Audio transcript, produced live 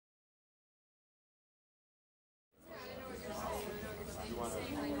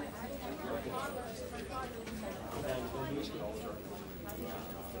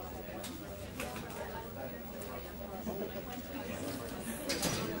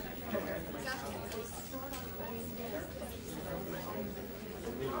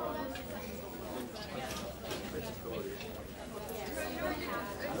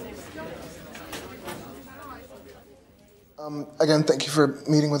Again, thank you for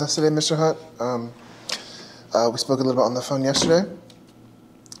meeting with us today, Mr. Hunt. We spoke a little bit on the phone yesterday.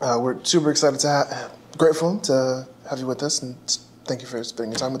 We're super excited grateful to have you with us, and thank you for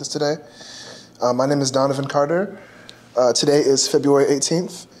spending your time with us today. My name is Donovan Carter. Today is February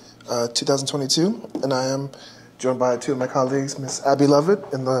 18th, 2022, and I am joined by two of my colleagues, Miss Abby Lovett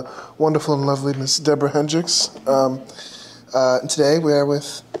and the wonderful and lovely Miss Deborah Hendricks. And today we are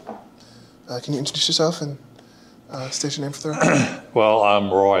with, can you introduce yourself and state your name for the record? Well,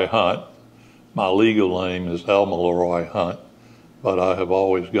 I'm Roy Hunt. My legal name is Elmer Leroy Hunt, but I have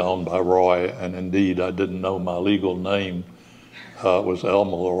always gone by Roy, and indeed I didn't know my legal name was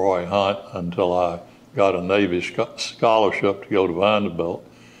Elmer Leroy Hunt until I got a Navy scholarship to go to Vanderbilt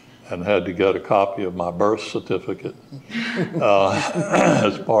and had to get a copy of my birth certificate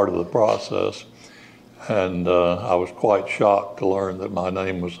as part of the process. And I was quite shocked to learn that my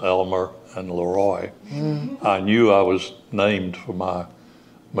name was Elmer and Leroy. I knew I was named for my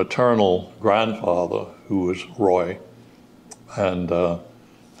maternal grandfather, who was Roy. And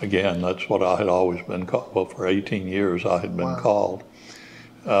again, that's what I had always been called. Well, for 18 years I had been called.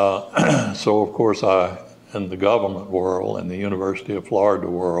 So of course in the government world, in the University of Florida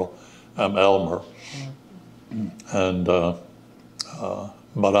world, I'm Elmer. And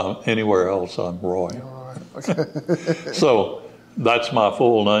but anywhere else I'm Roy. Okay. So that's my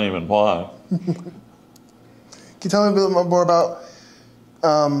full name and why. Can you tell me a bit more about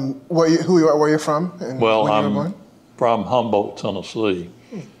who you are, where you're from, and well, when you were I'm born? from Humboldt, Tennessee,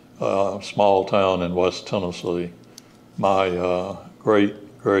 a small town in West Tennessee. My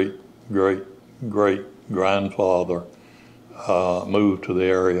great-great-great-great-grandfather moved to the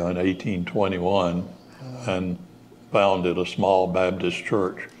area in 1821 and founded a small Baptist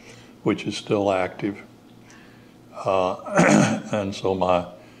church, which is still active. And so my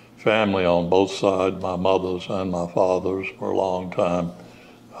family on both sides, my mother's and my father's, were long-time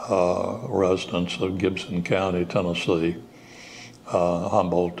residents of Gibson County, Tennessee.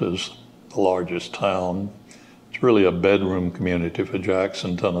 Humboldt is the largest town. It's really a bedroom community for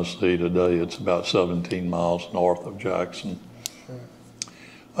Jackson, Tennessee. Today it's about 17 miles north of Jackson.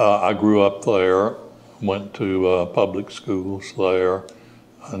 I grew up there, went to public schools there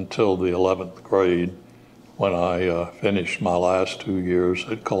until the 11th grade, when I finished my last 2 years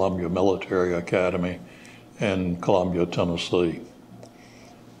at Columbia Military Academy in Columbia, Tennessee.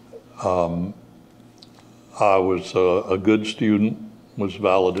 I was a good student, was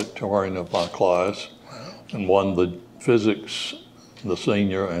valedictorian of my class, and won the physics, the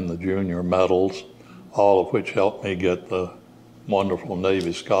senior and the junior medals, all of which helped me get the wonderful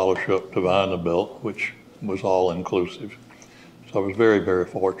Navy scholarship to Vanderbilt, which was all inclusive. So I was very, very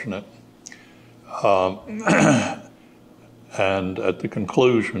fortunate. And at the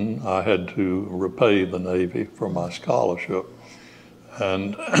conclusion, I had to repay the Navy for my scholarship.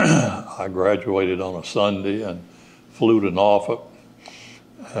 And I graduated on a Sunday and flew to Norfolk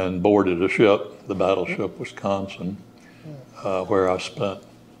and boarded a ship, the battleship Wisconsin, where I spent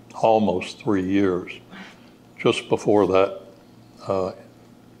almost 3 years. Just before that,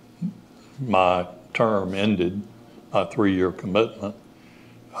 my term ended, my 3-year commitment.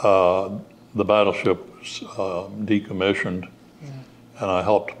 The battleship was decommissioned, and I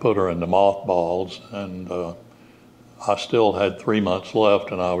helped put her into mothballs, and I still had 3 months left,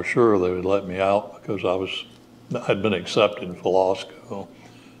 and I was sure they would let me out because I had been accepted for law school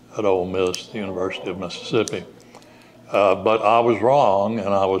at Ole Miss, the University of Mississippi. But I was wrong, and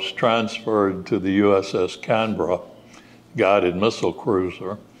I was transferred to the USS Canberra guided missile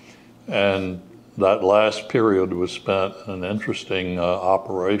cruiser, and that last period was spent in an interesting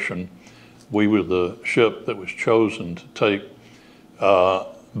operation. We were the ship that was chosen to take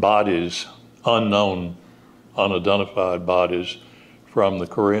bodies, unknown, unidentified bodies from the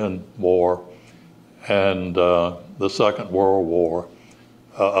Korean War and the Second World War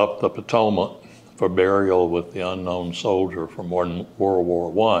up the Potomac for burial with the unknown soldier from World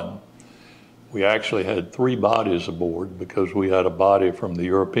War I. We actually had 3 bodies aboard because we had a body from the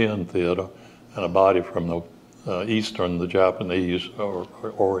European theater and a body from the Eastern, the Japanese or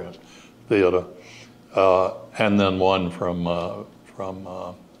Orient theater, and then one from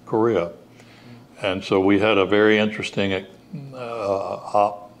Korea. And so we had a very interesting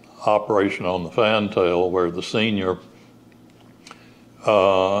operation on the fantail where the senior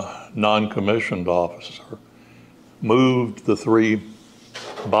non-commissioned officer moved the 3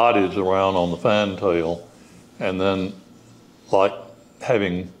 bodies around on the fantail, and then, like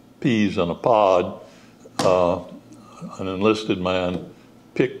having peas in a pod, an enlisted man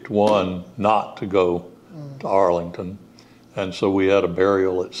picked one not to go to Arlington, and so we had a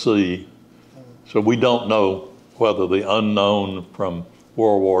burial at sea. So we don't know whether the unknown from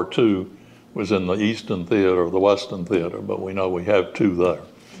World War II was in the Eastern Theater or the Western Theater, but we know we have two there.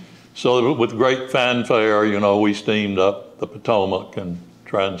 So with great fanfare, you know, we steamed up the Potomac and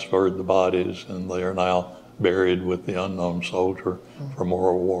transferred the bodies, and they are now buried with the unknown soldier from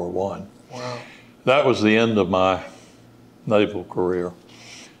World War I. Wow. That was the end of my naval career.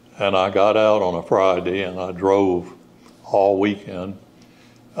 And I got out on a Friday, and I drove all weekend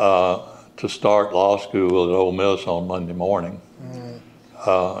to start law school at Ole Miss on Monday morning.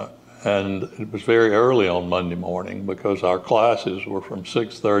 And it was very early on Monday morning because our classes were from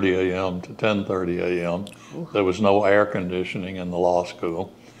 6:30 a.m. to 10:30 a.m. There was no air conditioning in the law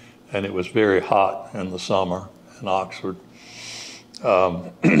school, and it was very hot in the summer in Oxford.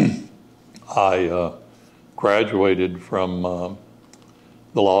 I graduated from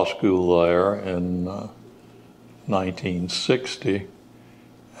the law school there in 1960,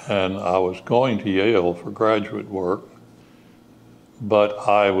 and I was going to Yale for graduate work, but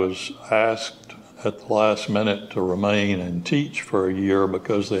I was asked at the last minute to remain and teach for a year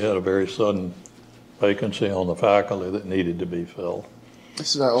because they had a very sudden vacancy on the faculty that needed to be filled.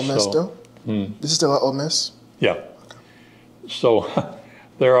 This is at Ole Miss still? This is still at Ole Miss? Yeah. So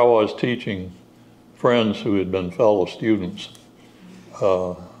there I was teaching friends who had been fellow students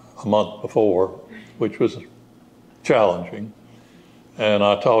a month before, which was challenging. And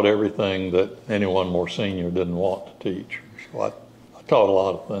I taught everything that anyone more senior didn't want to teach. So I taught a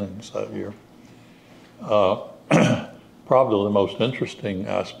lot of things that year. Probably the most interesting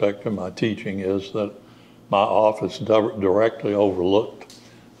aspect of my teaching is that my office directly overlooked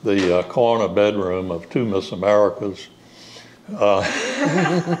the corner bedroom of two Miss Americas,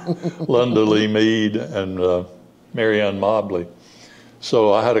 Linda Lee Mead and Marianne Mobley.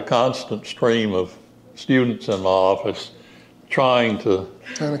 So I had a constant stream of students in my office trying to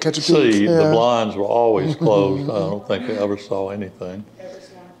catch a see. peek. The blinds were always closed. I don't think they ever saw anything.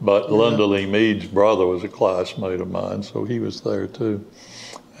 But Linda Lee Mead's brother was a classmate of mine, so he was there too.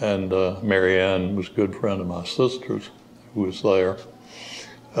 And Marianne was a good friend of my sister's who was there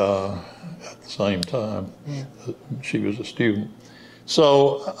at the same time. She was a student.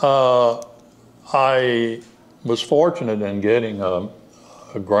 So I was fortunate in getting a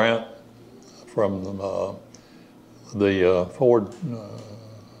grant from the Ford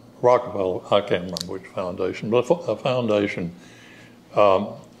Rockefeller, I can't remember which foundation, but a foundation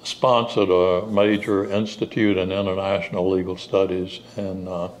sponsored a major institute in international legal studies at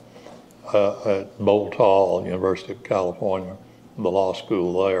Bolt Hall, University of California, the law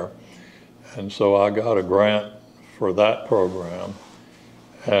school there. And so I got a grant for that program,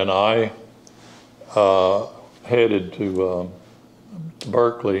 and I headed to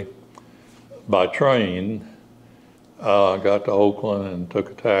Berkeley by train. Got to Oakland and took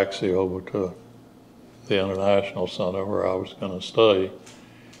a taxi over to the International Center where I was going to stay.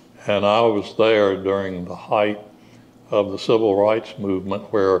 And I was there during the height of the civil rights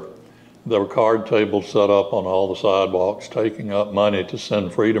movement, where there were card tables set up on all the sidewalks taking up money to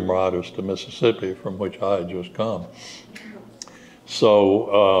send freedom riders to Mississippi, from which I had just come.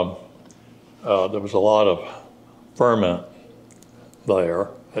 So there was a lot of ferment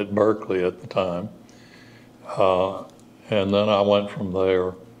there at Berkeley at the time. And then I went from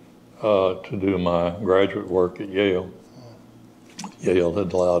there to do my graduate work at Yale. Yale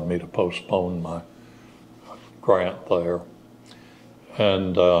had allowed me to postpone my grant there.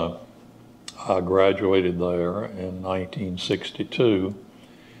 And I graduated there in 1962.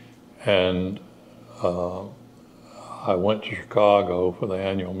 And I went to Chicago for the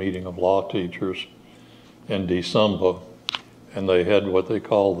annual meeting of law teachers in December. And they had what they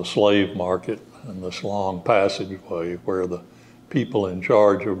call the slave market, in this long passageway where the people in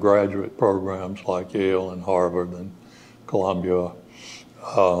charge of graduate programs like Yale and Harvard and Columbia,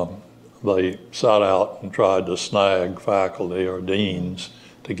 they sat out and tried to snag faculty or deans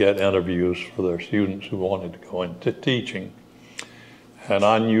to get interviews for their students who wanted to go into teaching. And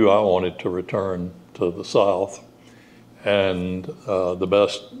I knew I wanted to return to the South, and the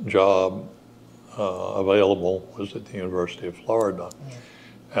best job available was at the University of Florida.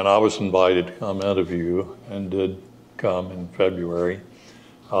 And I was invited to come interview, and did come in February.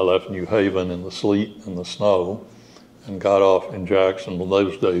 I left New Haven in the sleet and the snow and got off in Jacksonville.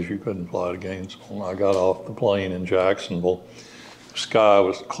 Those days you couldn't fly to Gainesville. I got off the plane in Jacksonville. The sky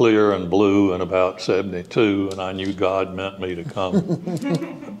was clear and blue and about 72, and I knew God meant me to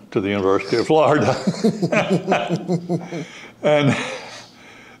come to the University of Florida. And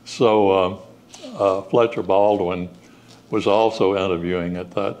so Fletcher Baldwin was also interviewing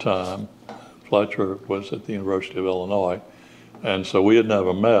at that time. Fletcher was at the University of Illinois. And so we had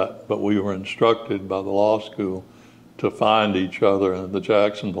never met, but we were instructed by the law school to find each other in the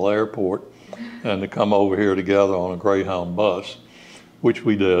Jacksonville airport and to come over here together on a Greyhound bus, which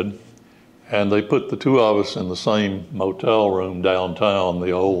we did. And they put the two of us in the same motel room downtown,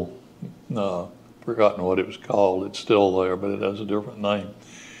 the old, forgotten what it was called. It's still there, but it has a different name.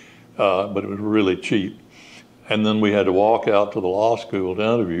 But it was really cheap. And then we had to walk out to the law school to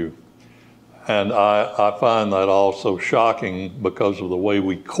interview. And I find that also shocking because of the way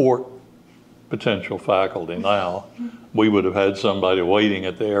we court potential faculty now. We would have had somebody waiting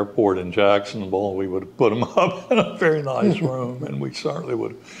at the airport in Jacksonville, and we would have put them up in a very nice room, and we certainly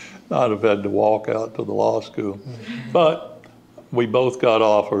would not have had to walk out to the law school. But we both got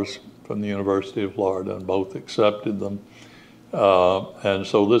offers from the University of Florida and both accepted them. And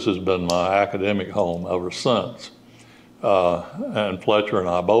so this has been my academic home ever since. And Fletcher and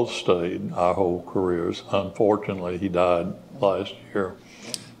I both stayed our whole careers. Unfortunately, he died last year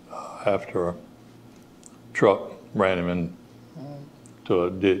after a truck ran him into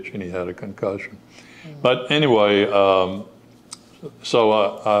a ditch and he had a concussion. But anyway, so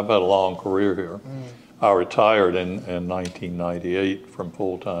I've had a long career here. I retired in 1998 from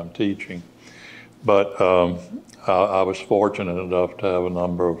full-time teaching, but I was fortunate enough to have a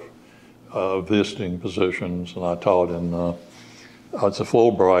number of visiting positions, and I taught in, I was a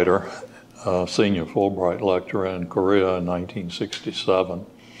Fulbrighter, senior Fulbright lecturer in Korea in 1967.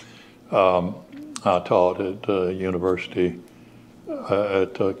 I taught at University,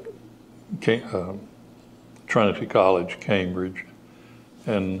 at Trinity College, Cambridge,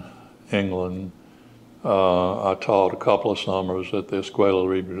 in England. I taught a couple of summers at the Escuela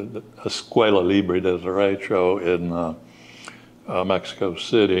Libre de Derecho in Mexico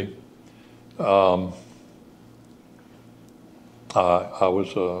City. I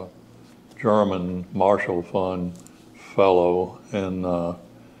was a German Marshall Fund fellow in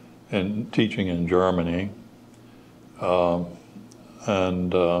teaching in Germany, and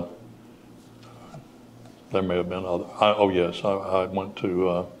there may have been other. Oh yes, I went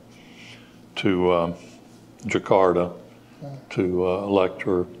to Jakarta to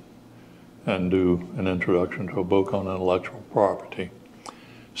lecture and do an introduction to a book on intellectual property.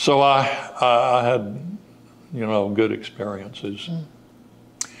 So I had, good experiences.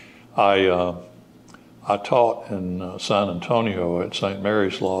 I taught in San Antonio at St.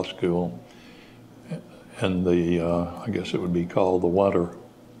 Mary's Law School in the, I guess it would be called the winter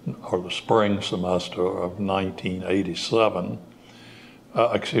or the spring semester of 1987,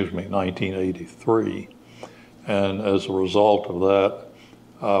 1983. And as a result of that,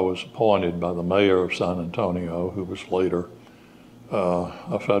 I was appointed by the mayor of San Antonio, who was later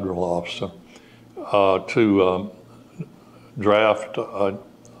a federal officer, to draft a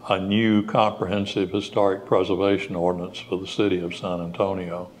new comprehensive historic preservation ordinance for the city of San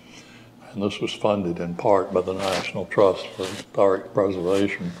Antonio. And this was funded in part by the National Trust for Historic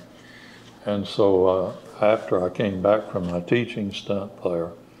Preservation. And so after I came back from my teaching stint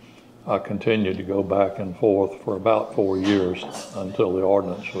there, I continued to go back and forth for about 4 years until the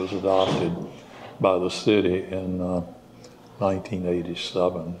ordinance was adopted by the city in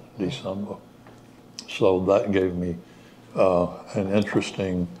 1987, December. So that gave me an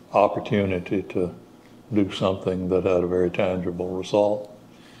interesting opportunity to do something that had a very tangible result.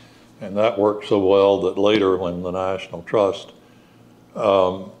 And that worked so well that later when the National Trust,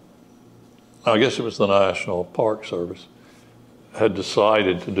 I guess it was the National Park Service, had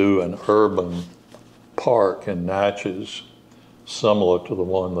decided to do an urban park in Natchez, similar to the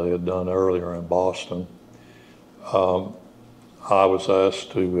one they had done earlier in Boston. I was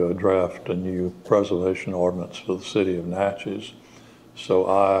asked to draft a new preservation ordinance for the city of Natchez. So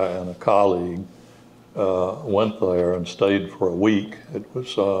I and a colleague went there and stayed for a week. It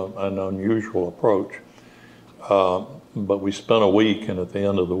was an unusual approach, but we spent a week, and at the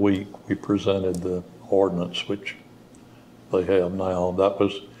end of the week we presented the ordinance which they have now. That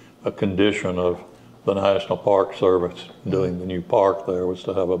was a condition of the National Park Service doing the new park there, was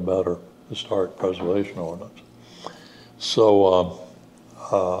to have a better historic preservation ordinance. So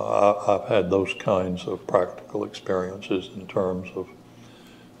I've had those kinds of practical experiences in terms of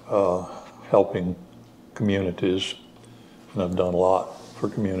helping communities, and I've done a lot for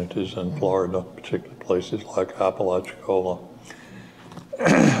communities in Florida, particularly places like Apalachicola.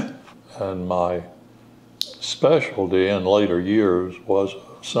 And my specialty in later years was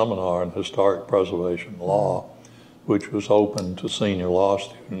a seminar in historic preservation law, which was open to senior law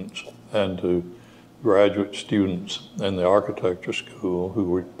students and to graduate students in the architecture school who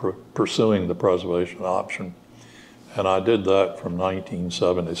were pursuing the preservation option. And I did that from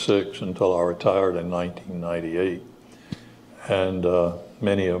 1976 until I retired in 1998. And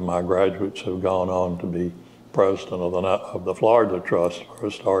many of my graduates have gone on to be president of the Florida Trust for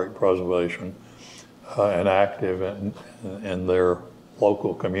Historic Preservation, and active in their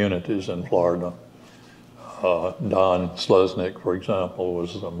local communities in Florida. Don Slesnick, for example,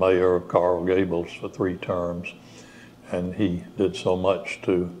 was the mayor of Coral Gables for 3 terms, and he did so much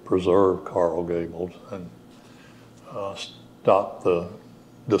to preserve Coral Gables and stop the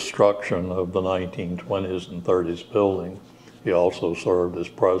destruction of the 1920s and 30s building. He also served as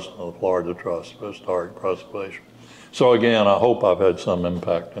president of the Florida Trust for Historic Preservation. So again, I hope I've had some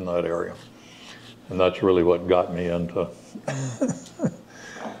impact in that area. And that's really what got me into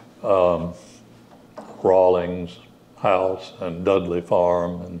Rawlings House and Dudley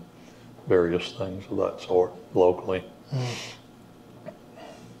Farm and various things of that sort locally.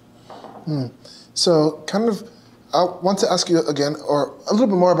 So kind of, I want to ask you again, or a little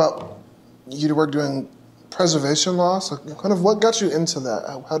bit more about your work doing preservation law. So kind of what got you into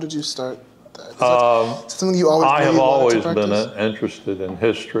that? How did you start that? Is that something you always I have always been practice? interested in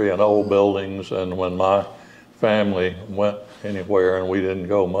history and old buildings, and when my family went anywhere, and we didn't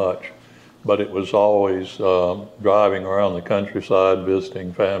go much, but it was always driving around the countryside,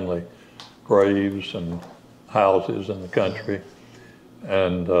 visiting family graves and houses in the country.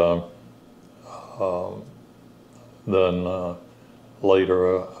 And then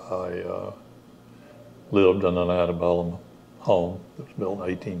later I lived in an antebellum home that was built in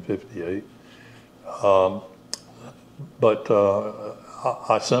 1858. But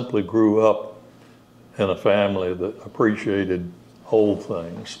I simply grew up in a family that appreciated old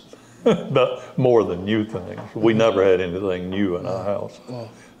things, but more than new things. We never had anything new in our house.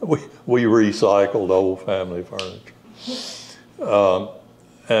 We recycled old family furniture.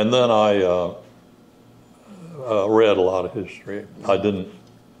 And then I read a lot of history. I didn't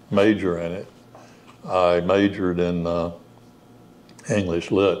major in it. I majored in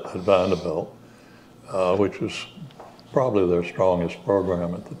English Lit at Vanderbilt, which was probably their strongest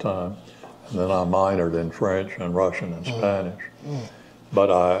program at the time. And then I minored in French and Russian and Spanish. But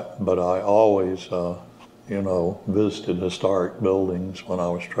I always, visited historic buildings when I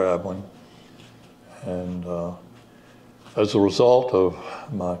was traveling. And as a result of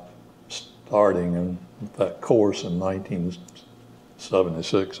my starting in that course in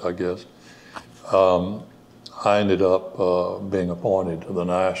 1976, I guess, I ended up being appointed to the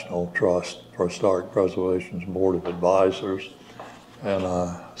National Trust for Historic Preservation's Board of Advisors, and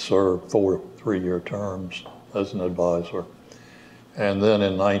I served 4 3-year terms as an advisor. And then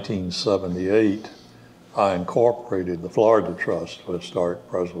in 1978, I incorporated the Florida Trust for Historic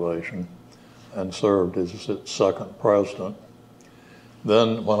Preservation and served as its 2nd president.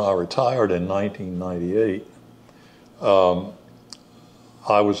 Then when I retired in 1998,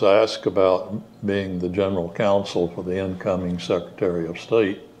 I was asked about being the general counsel for the incoming Secretary of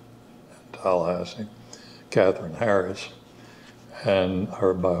State in Tallahassee, Catherine Harris, and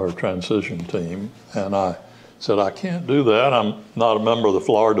by her transition team. And I said, I can't do that. I'm not a member of the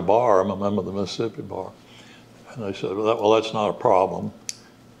Florida Bar. I'm a member of the Mississippi Bar. And they said, well, that's not a problem.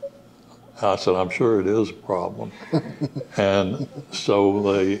 I said, I'm sure it is a problem. And so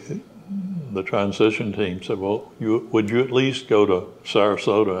the transition team said, well, would you at least go to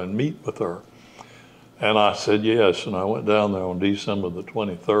Sarasota and meet with her? And I said, yes. And I went down there on December the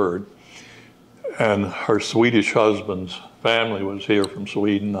 23rd. And her Swedish husband's family was here from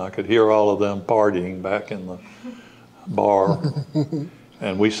Sweden. I could hear all of them partying back in the bar.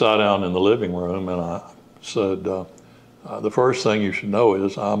 And we sat down in the living room, and I said, the first thing you should know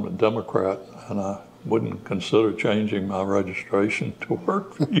is I'm a Democrat, and I wouldn't consider changing my registration to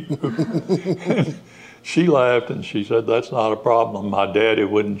work for you. And she laughed and she said, that's not a problem. My daddy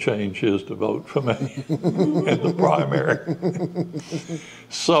wouldn't change his to vote for me in the primary.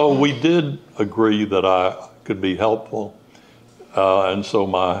 So we did agree that I could be helpful. And so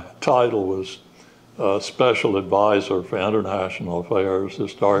my title was Special Advisor for International Affairs,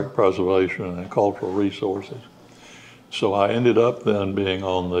 Historic Preservation, and Cultural Resources. So I ended up then being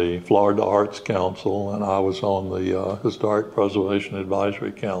on the Florida Arts Council, and I was on the Historic Preservation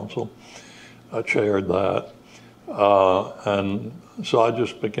Advisory Council. I chaired that. And so I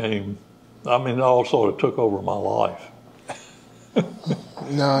just became, it all sort of took over my life.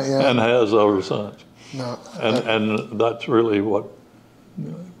 And has ever since. And that's really what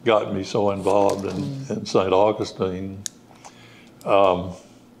got me so involved in St. Augustine. While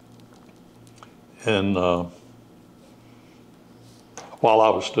I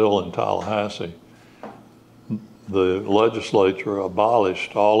was still in Tallahassee, the legislature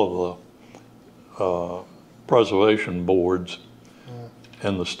abolished all of the preservation boards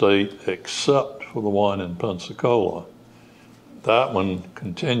in the state except for the one in Pensacola. that one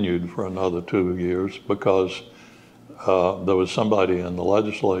continued for another 2 years because there was somebody in the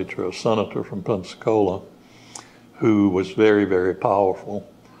legislature, a senator from Pensacola, who was very, very powerful.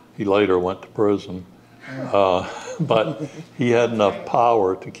 He later went to prison, but he had enough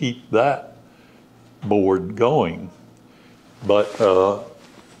power to keep that board going. But a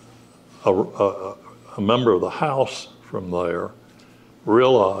member of the House from there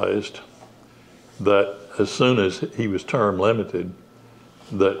realized that as soon as he was term limited,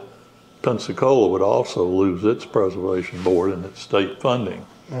 that Pensacola would also lose its preservation board and its state funding.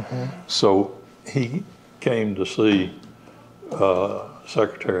 So he came to see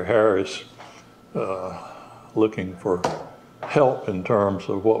Secretary Harris looking for help in terms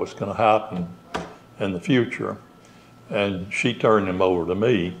of what was going to happen in the future. And she turned him over to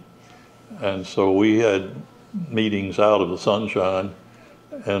me. And so we had meetings out of the sunshine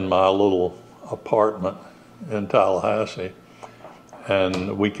in my little apartment in Tallahassee.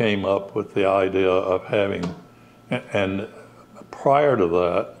 And we came up with the idea of having, and prior to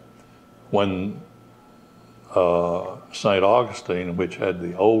that, when St. Augustine, which had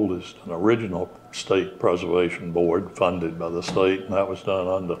the oldest and original state preservation board funded by the state, and that was done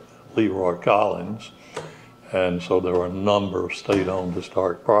under Leroy Collins. And so there were a number of state-owned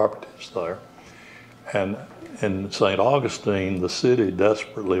historic properties there. And in St. Augustine, the city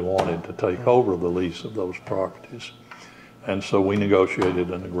desperately wanted to take over the lease of those properties. And so we negotiated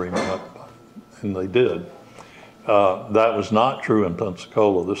an agreement, and they did. That was not true in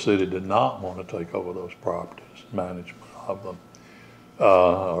Pensacola. The city did not want to take over those properties, management of them,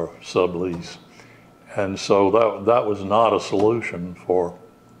 or sublease. And so that was not a solution for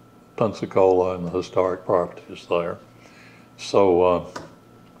Pensacola and the historic properties there. So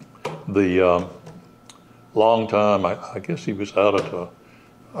the long time, I guess he was editor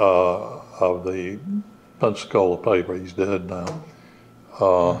of the Pensacola paper. He's dead now.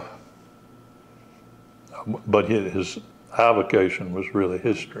 But his avocation was really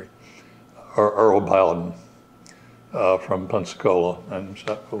history. Earl Bowden from Pensacola, and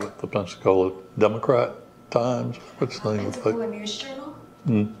with the Pensacola Democrat Times. What's the name of it? Pensacola News Journal?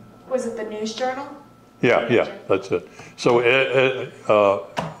 Was it the News Journal? Yeah, that's it. So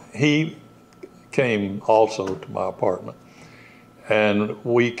he came also to my apartment, and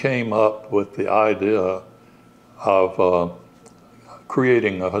we came up with the idea of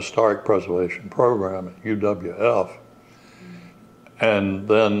creating a historic preservation program at UWF, and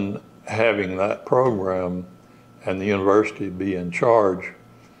then having that program and the university be in charge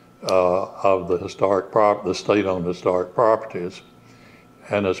of the state-owned historic properties.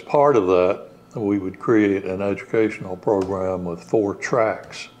 And as part of that, we would create an educational program with 4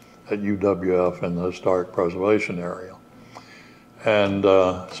 tracks at UWF in the historic preservation area. And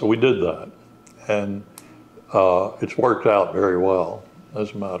so we did that. And it's worked out very well,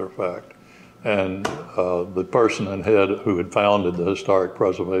 as a matter of fact. And the person in head who had founded the historic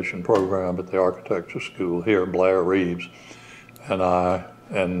preservation program at the architecture school here, Blair Reeves, and I,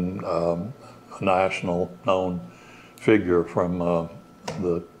 and a national known figure from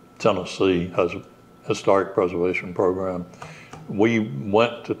the Tennessee historic preservation program, we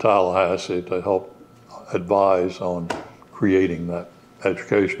went to Tallahassee to help advise on creating that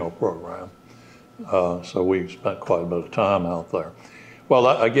educational program. So we spent quite a bit of time out there. Well,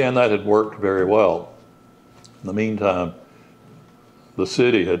 again, that had worked very well. In the meantime, the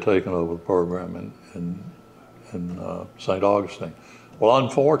city had taken over the program in St. Augustine. Well,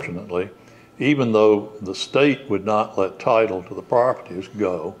 unfortunately, even though the state would not let title to the properties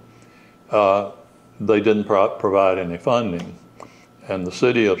go, they didn't provide any funding. And the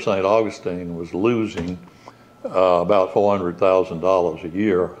city of St. Augustine was losing about $400,000 a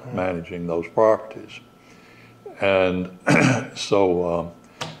year managing those properties. And so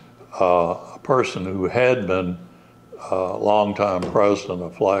a person who had been a longtime president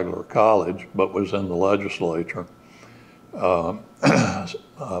of Flagler College, but was in the legislature, Mr.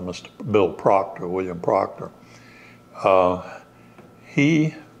 Bill Proctor, William Proctor,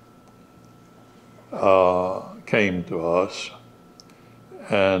 he came to us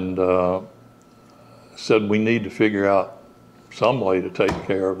and said we need to figure out some way to take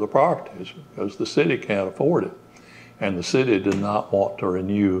care of the properties because the city can't afford it. And the city did not want to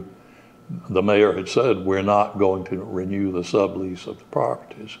renew, the mayor had said, we're not going to renew the sublease of the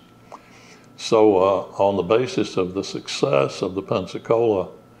properties. So on the basis of the success of the Pensacola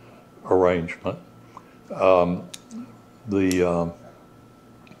arrangement, the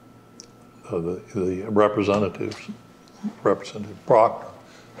Representative Proctor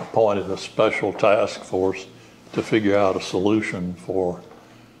appointed a special task force to figure out a solution for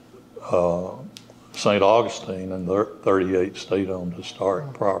St. Augustine and the 38 state-owned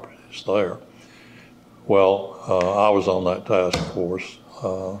historic properties there. Well, I was on that task force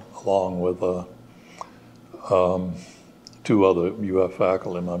along with two other UF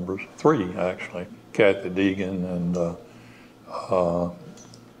faculty members, three actually, Kathy Deegan and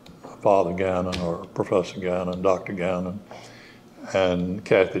Father Gannon, or Professor Gannon, Dr. Gannon, and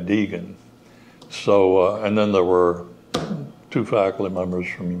Kathy Deegan. So, and then there were two faculty members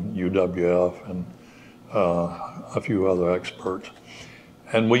from UWF and a few other experts.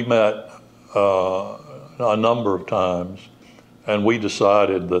 And we met a number of times, and we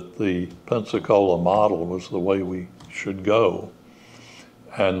decided that the Pensacola model was the way we should go.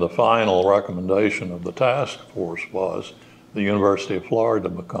 And the final recommendation of the task force was the University of Florida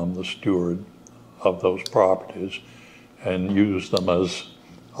become the steward of those properties and use them as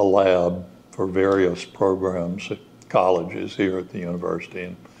a lab for various programs at colleges here at the university,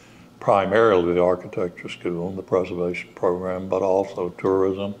 and primarily the architecture school and the preservation program, but also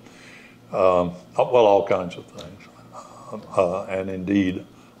tourism, well, all kinds of things. And indeed,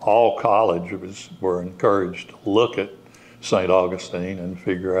 all colleges were encouraged to look at St. Augustine and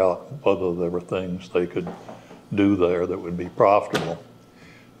figure out whether there were things they could do there that would be profitable.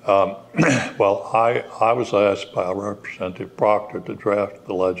 Well, I was asked by Representative Proctor to draft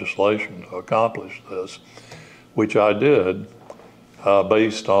the legislation to accomplish this, which I did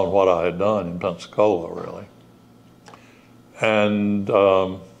based on what I had done in Pensacola, really. And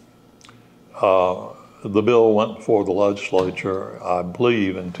the bill went before the legislature, I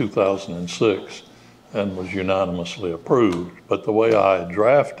believe, in 2006 and was unanimously approved. But the way I had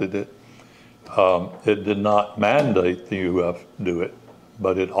drafted it, it did not mandate the UF do it,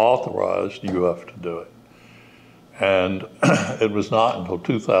 but it authorized UF to do it. And it was not until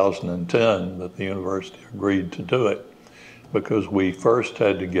 2010 that the university agreed to do it, because we first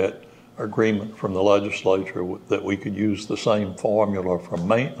had to get agreement from the legislature that we could use the same formula for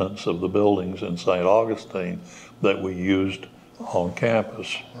maintenance of the buildings in St. Augustine that we used on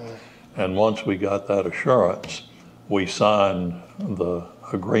campus. And once we got that assurance, we signed the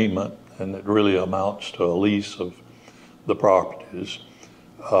agreement, and it really amounts to a lease of the properties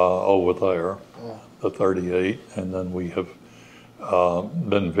over there, the 38, and then we have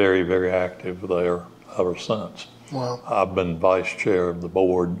been very, very active there ever since. Wow. I've been vice chair of the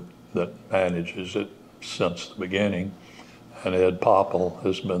board that manages it since the beginning, and Ed Popple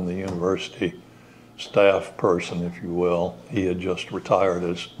has been the university staff person, if you will. He had just retired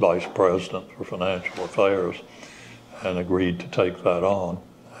as vice president for financial affairs and agreed to take that on,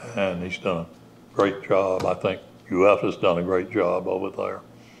 and he's done a great job. I think UF has done a great job over there.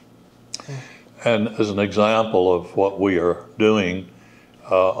 And as an example of what we are doing,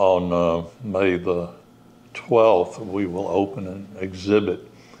 on May the 12th, we will open an exhibit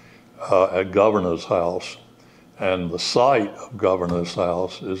at Governor's House. And the site of Governor's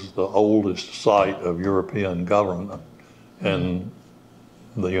House is the oldest site of European government in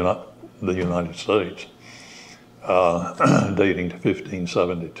the United States, dating to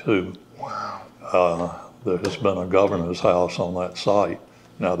 1572. Wow. There has been a governor's house on that site.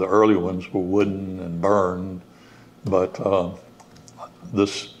 Now, the early ones were wooden and burned, but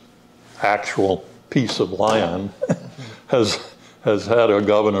this actual piece of land has had a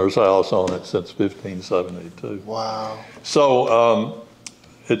governor's house on it since 1572. Wow. So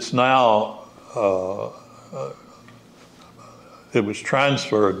it's now, it was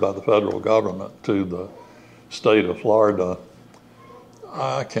transferred by the federal government to the state of Florida,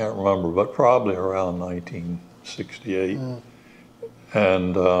 I can't remember, but probably around 1968.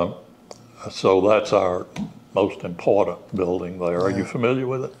 And so that's our most important building there. Are you familiar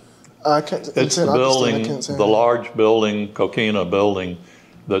with it? I can't. It's the building, the large building, Coquina building,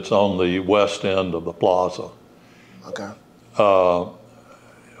 that's on the west end of the plaza. Okay.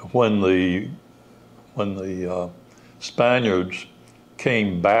 When the Spaniards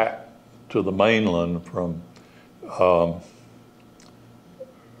came back to the mainland from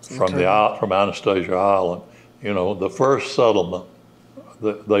Anastasia Island, you know, the first settlement,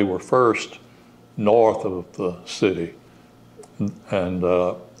 they were first north of the city, and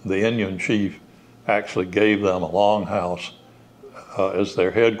the Indian chief actually gave them a longhouse as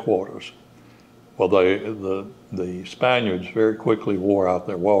their headquarters. Well, the Spaniards very quickly wore out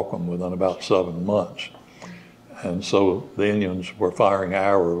their welcome within about 7 months. And so the Indians were firing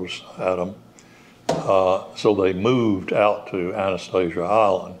arrows at them. So they moved out to Anastasia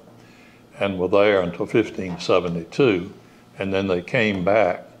Island and were there until 1572. And then they came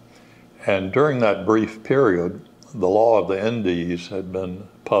back. And during that brief period, the Law of the Indies had been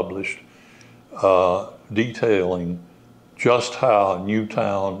published detailing just how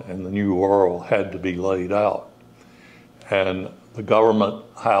Newtown and the New World had to be laid out. And the government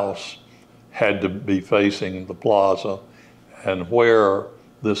house had to be facing the plaza, and where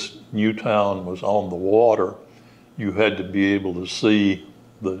this Newtown was on the water, you had to be able to see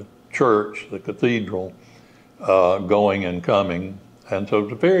the church, the cathedral, going and coming. And so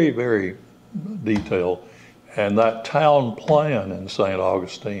it's very, very detailed. And that town plan in St.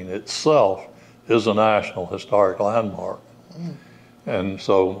 Augustine itself is a National Historic Landmark. And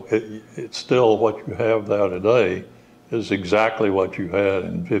so it's still, what you have there today is exactly what you had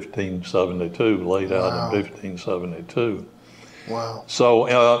in 1572, laid out in 1572. Wow.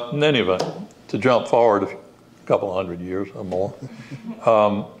 So in any event, to jump forward a couple hundred years or more,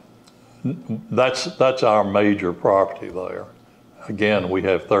 that's our major property there. Again, we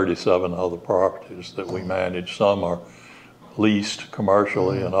have 37 other properties that we manage. Some are leased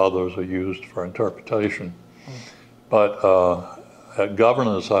commercially and others are used for interpretation. But at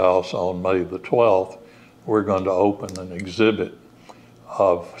Governor's House on May the 12th, we're going to open an exhibit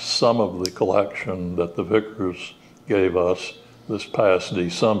of some of the collection that the Vickers gave us this past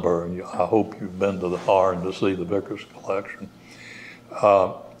December. And I hope you've been to the Harn to see the Vickers collection.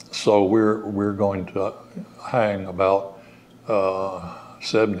 So we're going to hang about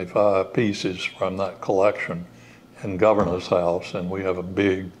 75 pieces from that collection in Governor's House, and we have a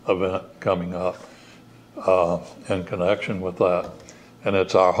big event coming up in connection with that. And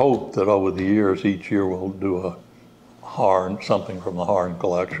it's our hope that over the years, each year we'll do a Harn, something from the Harn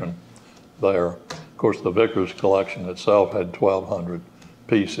collection there. Of course, the Vickers collection itself had 1,200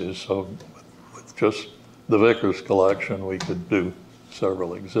 pieces, so with just the Vickers collection, we could do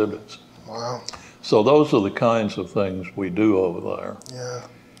several exhibits. Wow. So those are the kinds of things we do over there. Yeah.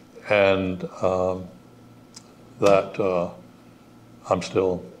 And that I'm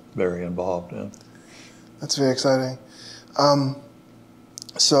still very involved in. That's very exciting.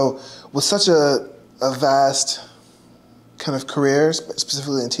 So with such a vast kind of career,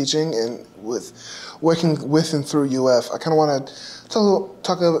 specifically in teaching and with working with and through UF, I kind of want to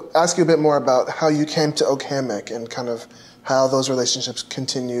ask you a bit more about how you came to Oak Hammock and kind of how those relationships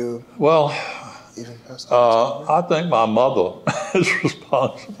continue. Well, even past I think my mother is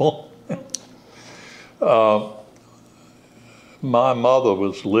responsible. My mother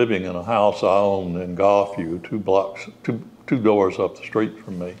was living in a house I owned in Garfield, two doors up the street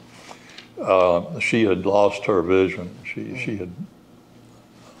from me. She had lost her vision. She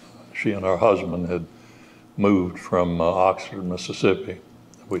and her husband had moved from Oxford, Mississippi,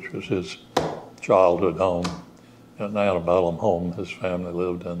 which was his childhood home, an antebellum home his family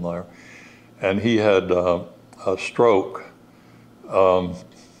lived in there. And he had a stroke in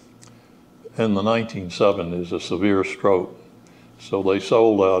the 1970s, a severe stroke. So they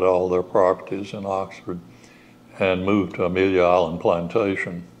sold out all their properties in Oxford and moved to Amelia Island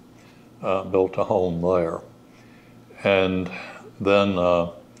Plantation, built a home there. And then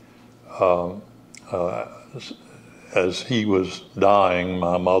as he was dying,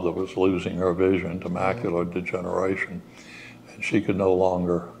 my mother was losing her vision to macular degeneration, and she could no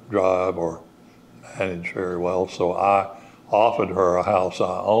longer drive or manage very well. So I offered her a house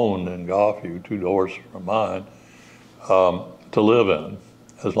I owned in Garfield, 2 doors from mine, to live in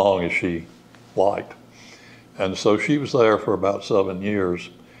as long as she liked. And so she was there for about 7 years.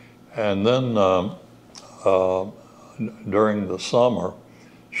 And then during the summer,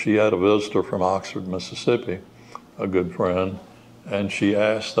 she had a visitor from Oxford, Mississippi, a good friend, and she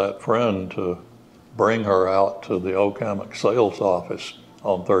asked that friend to bring her out to the Oak Hammock sales office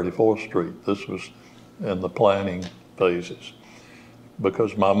on 34th Street. This was in the planning phases,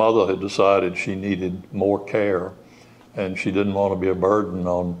 because my mother had decided she needed more care and she didn't want to be a burden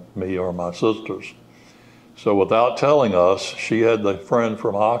on me or my sisters. So without telling us, she had the friend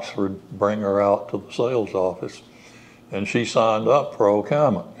from Oxford bring her out to the sales office, and she signed up for Oak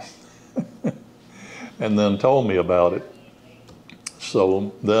Hammock and then told me about it.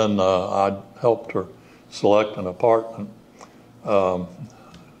 So then I helped her select an apartment,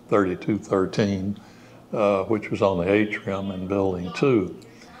 3213, which was on the atrium in Building 2.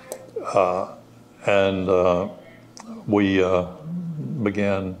 And we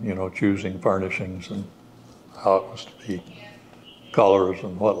began, choosing furnishings and how it was to be, colors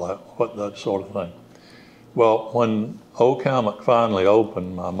and what that sort of thing. Well, when Oak Hammock finally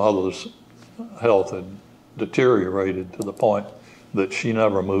opened, my mother's health had deteriorated to the point that she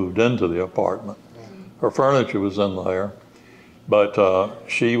never moved into the apartment. Her furniture was in there, but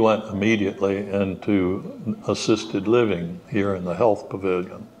she went immediately into assisted living here in the health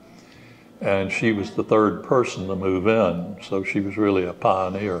pavilion. And she was the third person to move in, so she was really a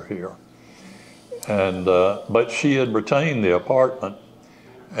pioneer here. And but she had retained the apartment,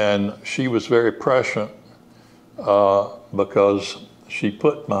 and she was very prescient because she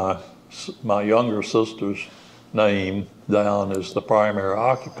put my younger sister's name down as the primary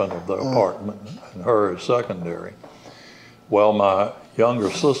occupant of the apartment and her as secondary. Well, my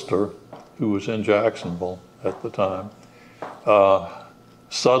younger sister, who was in Jacksonville at the time,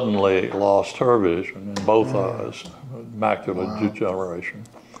 suddenly lost her vision in both eyes, macular degeneration,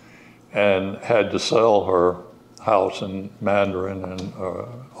 and had to sell her house in Mandarin and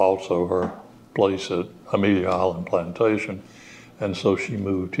also her place at Amelia Island Plantation. And so she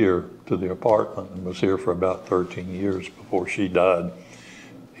moved here to the apartment and was here for about 13 years before she died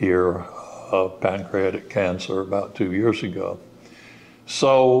here of pancreatic cancer about 2 years ago.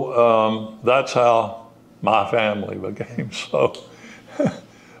 So that's how my family became so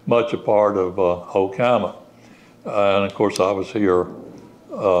much a part of Oak Hammock. And of course I was here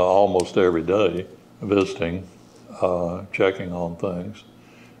almost every day visiting, checking on things.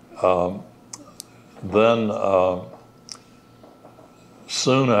 Then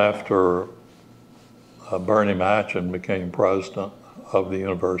soon after Bernie Matchin became president of the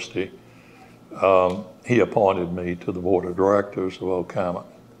university, he appointed me to the board of directors of Oak Hammock.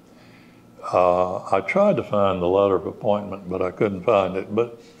 I tried to find the letter of appointment, but I couldn't find it.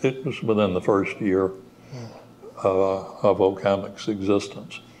 But it was within the first year of Oak Hammock's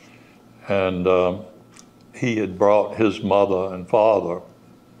existence. And he had brought his mother and father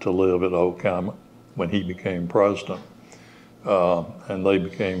to live at Oak Hammock when he became president. And they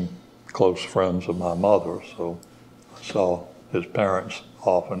became close friends of my mother, so I saw his parents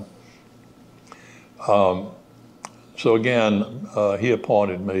often. So again, he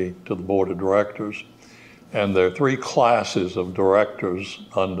appointed me to the board of directors, and there are 3 classes of directors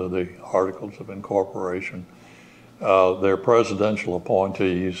under the Articles of Incorporation. They're presidential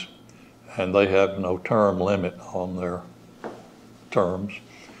appointees, and they have no term limit on their terms.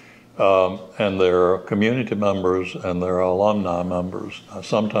 And they're community members and they're alumni members.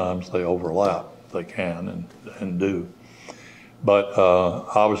 Sometimes they overlap, they can and do. But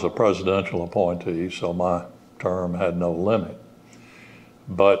I was a presidential appointee, so my term had no limit.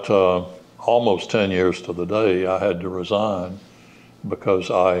 But almost 10 years to the day, I had to resign because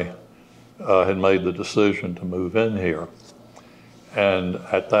I had made the decision to move in here. And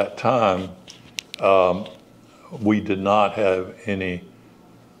at that time, we did not have any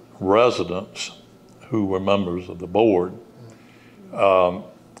residents who were members of the board, or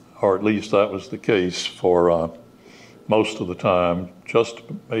at least that was the case for most of the time. Just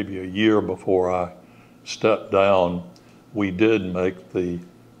maybe a year before I stepped down, we did make the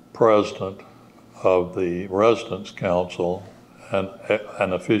president of the Residence Council an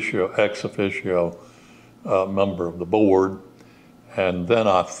ex officio member of the board. And then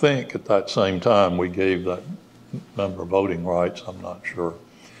I think at that same time we gave that member voting rights, I'm not sure.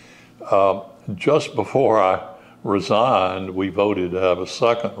 Just before I resigned, we voted to have a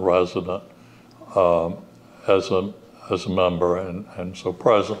second resident as a member, and so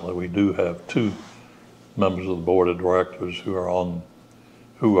presently we do have 2 members of the board of directors who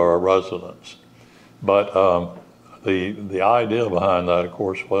are residents. But the idea behind that, of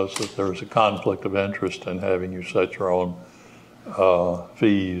course, was that there's a conflict of interest in having you set your own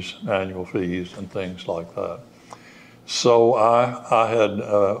fees, annual fees, and things like that. So I had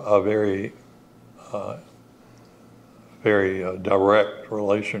a very direct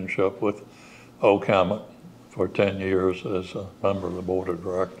relationship with Oak Hammock for 10 years as a member of the board of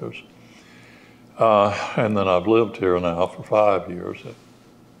directors. And then I've lived here now for 5 years. I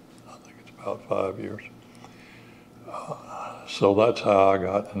think it's about 5 years. So that's how I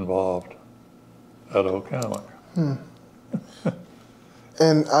got involved at Oak Hammock.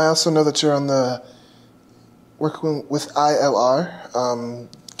 And I also know that you're on the working with ILR.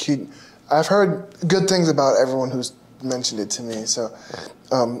 I've heard good things about everyone who's mentioned it to me. So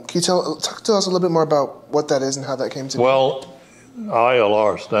can you talk to us a little bit more about what that is and how that came to be? Well,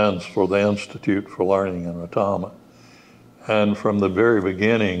 ILR stands for the Institute for Learning in Retirement. And from the very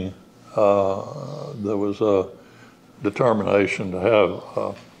beginning, there was a determination to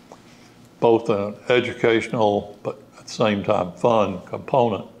have both an educational but at the same time fun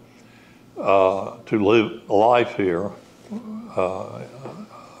component to live life here,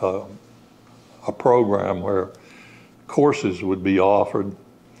 a program where courses would be offered,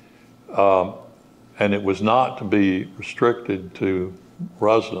 and it was not to be restricted to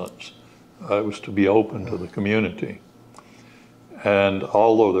residents. It was to be open to the community. And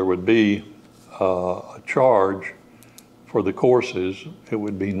although there would be a charge for the courses, it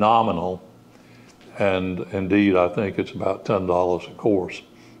would be nominal, and indeed I think it's about $10 a course.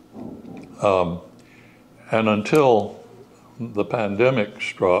 And until the pandemic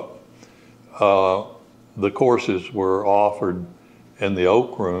struck, the courses were offered in the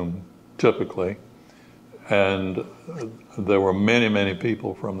Oak Room typically, and there were many, many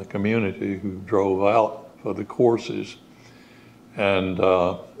people from the community who drove out for the courses, and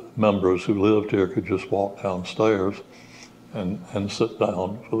members who lived here could just walk downstairs and sit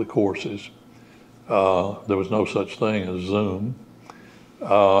down for the courses. There was no such thing as Zoom, and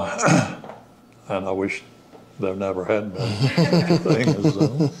I wish there never had been such a thing as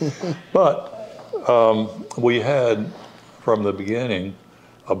Zoom. But we had, from the beginning,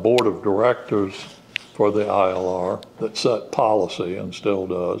 a board of directors for the ILR that set policy and still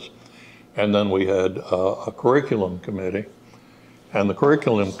does. And then we had a curriculum committee, and the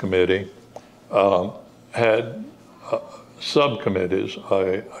curriculum committee had subcommittees,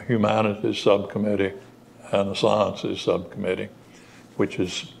 a humanities subcommittee and a sciences subcommittee, which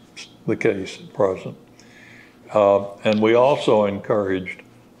is the case at present. And we also encouraged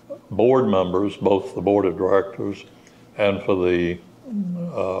board members, both the board of directors and for the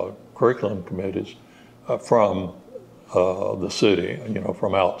curriculum committees, from the city,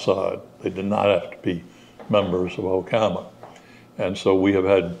 from outside. They did not have to be members of OHOP. And so we have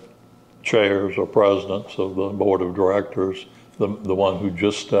had chairs or presidents of the board of directors. The one who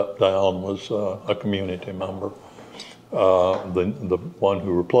just stepped down was a community member. The one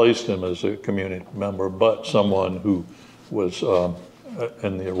who replaced him as a community member, but someone who was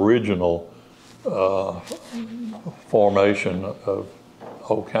in the original formation of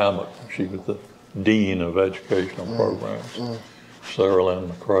OHOP. She was the Dean of Educational Programs, Sarah Lynn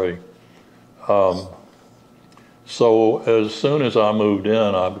McCrae. So as soon as I moved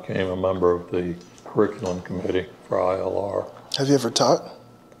in, I became a member of the curriculum committee for ILR. Have you ever taught?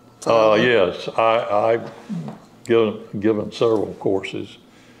 Yes, I've given several courses,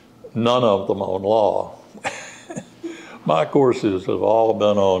 none of them on law. My courses have all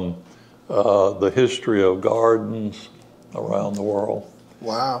been on the history of gardens around the world.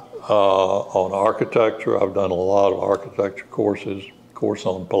 Wow. On architecture, I've done a lot of architecture courses, course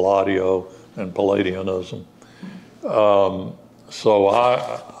on Palladio and Palladianism. So I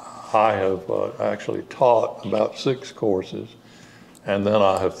have actually taught about 6 courses, and then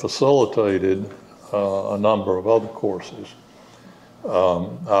I have facilitated a number of other courses.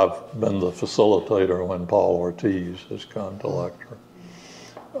 I've been the facilitator when Paul Ortiz has come to lecture.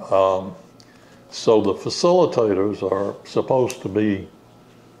 So the facilitators are supposed to be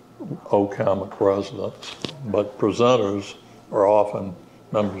OHOP residents, but presenters are often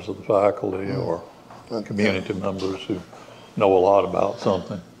members of the faculty or community members who know a lot about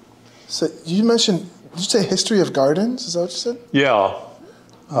something. So you mentioned, did you say history of gardens? Is that what you said? Yeah.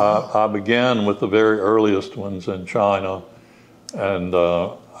 I began with the very earliest ones in China, and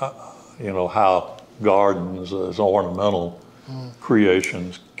how gardens as ornamental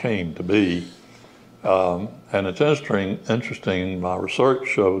creations came to be. And it's interesting, my research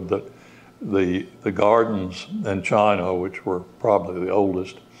showed that the gardens in China, which were probably the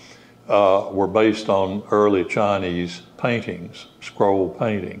oldest, were based on early Chinese paintings, scroll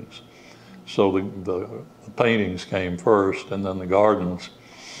paintings. So the paintings came first, and then the gardens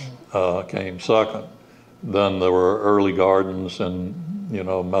came second. Then there were early gardens in,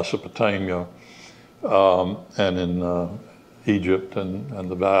 Mesopotamia and in Egypt and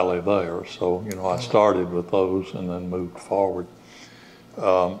the valley there. So, I started with those and then moved forward.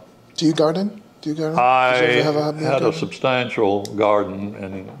 Do you garden? I had a substantial garden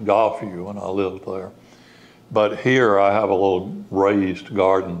in Golfview when I lived there. But here I have a little raised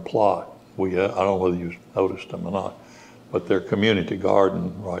garden plot. I don't know whether you noticed them or not, but they're community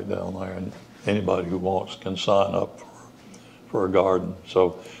garden right down there, and anybody who wants can sign up for a garden.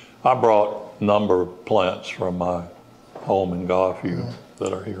 So I brought a number of plants from my home in Golfview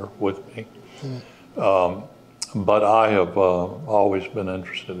that are here with me. But I have always been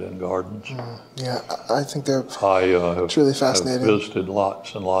interested in gardens. Yeah, I think they're it's really fascinating. I've visited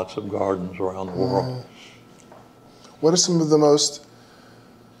lots and lots of gardens around the world. What are some of the most,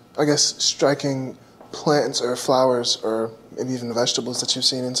 striking plants or flowers or maybe even vegetables that you've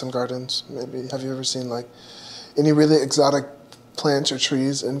seen in some gardens? Maybe have you ever seen any really exotic plants or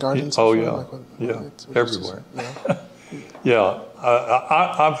trees in gardens? Oh yeah, everywhere. Yeah,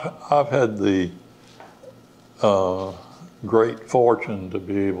 I've had the great fortune to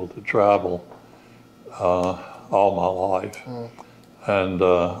be able to travel all my life, and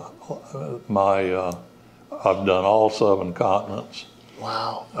I've done all 7 continents.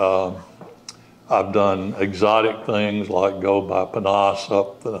 Wow. I've done exotic things like go by Panas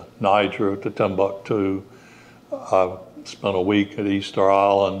up the Niger to Timbuktu. I've spent a week at Easter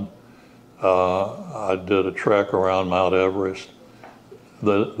Island. I did a trek around Mount Everest.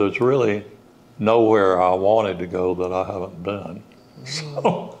 There's really nowhere I wanted to go that I haven't been.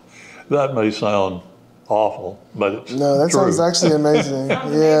 So that may sound awful, but it's No, that true. sounds actually amazing.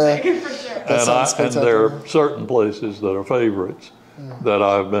 Sounds Yeah. amazing, for sure. And there are certain places that are favorites that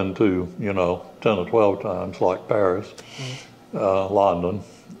I've been to, 10 or 12 times, like Paris, London,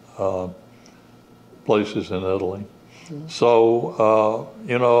 places in Italy. So,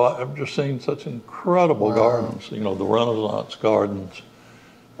 I've just seen such incredible gardens, the Renaissance gardens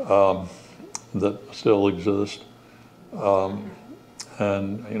that still exist. And,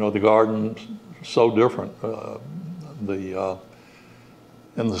 the gardens so different.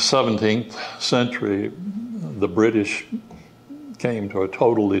 In the 17th century, the British came to a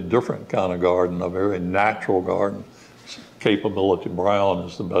totally different kind of garden, a very natural garden. Capability Brown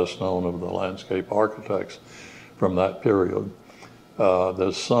is the best known of the landscape architects from that period.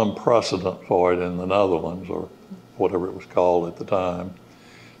 There's some precedent for it in the Netherlands, or whatever it was called at the time.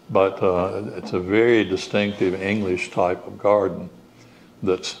 But it's a very distinctive English type of garden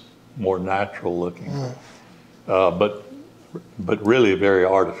that's more natural looking. But really very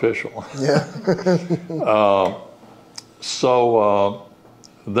artificial. Yeah.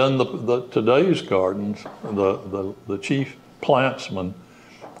 Then today's gardens, the chief plantsman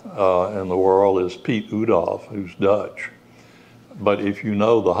in the world is Pugh, who's Dutch. But if you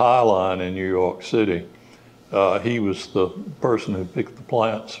know the High Line in New York City, he was the person who picked the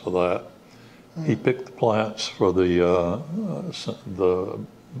plants for that. He picked the plants for the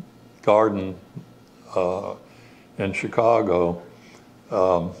garden in Chicago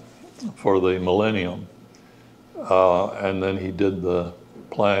for the millennium. And then he did the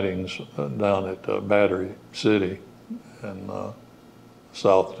plantings down at Battery City in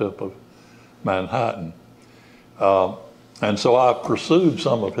south tip of Manhattan. And so I pursued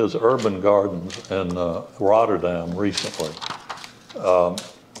some of his urban gardens in Rotterdam recently.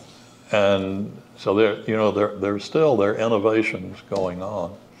 And so there's still there are innovations going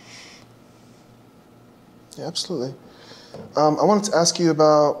on. Yeah, absolutely. I wanted to ask you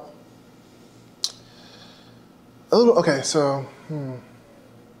about a little. Okay, so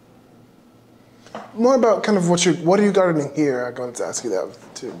more about kind of what are you gardening here? I'm going to ask you that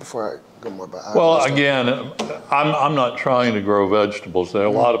too before I go more about. Well, again, I'm not trying to grow vegetables. There are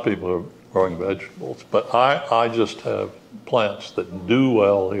a lot of people who are growing vegetables, but I just have plants that do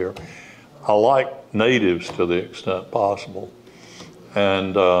well here. I like natives to the extent possible,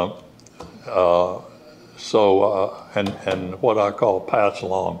 and and what I call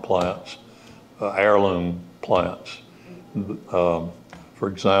pass-along plants, heirloom plants. For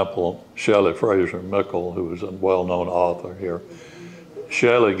example, Shelley Fraser Mickle, who is a well-known author here,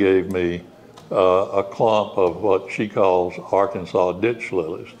 Shelley gave me a clump of what she calls Arkansas ditch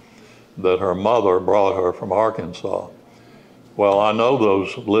lilies that her mother brought her from Arkansas. Well, I know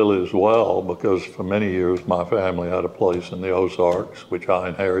those lilies well because for many years my family had a place in the Ozarks, which I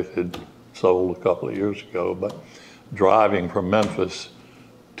inherited, sold a couple of years ago. But driving from Memphis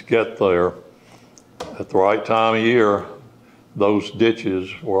to get there at the right time of year, those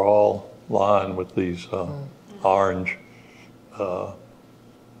ditches were all lined with these orange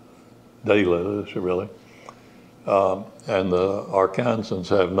daylilies, really. And the Arkansans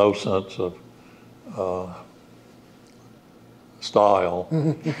have no sense of style,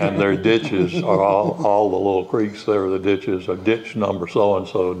 and their ditches are all the little creeks there. The ditches are ditch number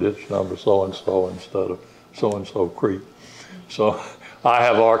so-and-so, ditch number so-and-so instead of so-and-so creek. So I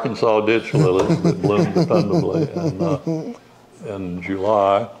have Arkansas ditch lilies that bloom dependably in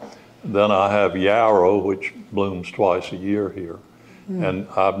July. Then I have yarrow, which blooms twice a year here. And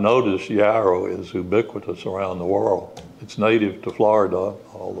I've noticed yarrow is ubiquitous around the world. It's native to Florida,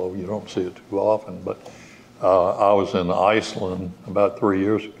 although you don't see it too often. But I was in Iceland about 3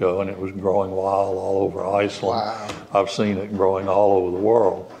 years ago, and it was growing wild all over Iceland. Wow. I've seen it growing all over the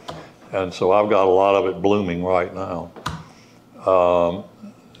world. And so I've got a lot of it blooming right now.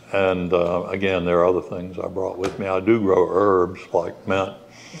 Again, there are other things I brought with me. I do grow herbs like mint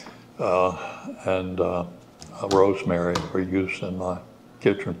and rosemary for use in my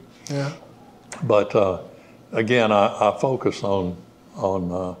kitchen. Yeah. But again, I focus on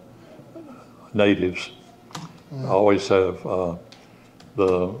natives. I always have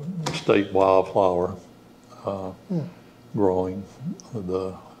the state wildflower growing.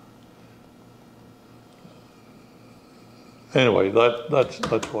 Anyway, that's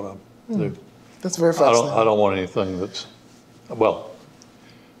what I do. That's very fascinating. I don't want anything that's, well,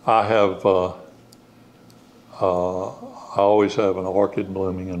 I have, I always have an orchid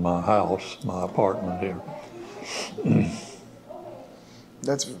blooming in my house, my apartment here.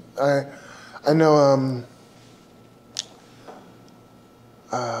 I know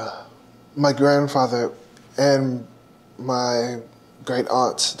my grandfather and my great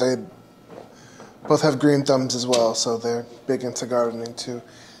aunt, they both have green thumbs as well, so they're big into gardening too.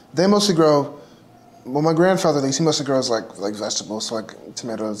 They mostly grow, well, my grandfather, at least, he mostly grows like vegetables, so like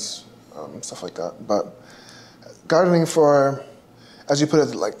tomatoes, stuff like that. But gardening for, as you put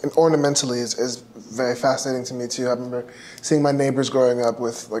it, like ornamentally is very fascinating to me too. I remember seeing my neighbors growing up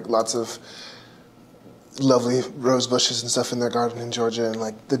with like lots of lovely rose bushes and stuff in their garden in Georgia, and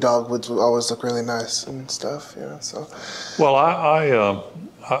like the dogwoods would always look really nice and stuff, you know. So, well, I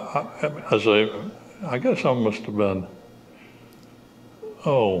guess I must have been,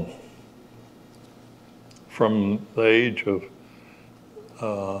 from the age of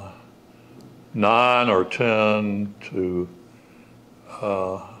 9 or 10 to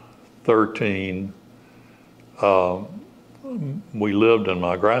 13, we lived in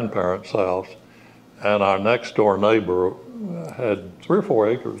my grandparents' house, and our next door neighbor had 3 or 4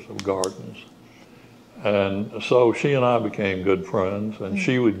 acres of gardens. And so she and I became good friends, and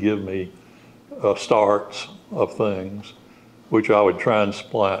she would give me starts of things, which I would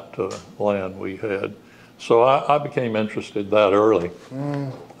transplant to land we had. So I became interested that early,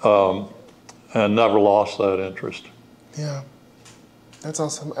 and never lost that interest. Yeah, that's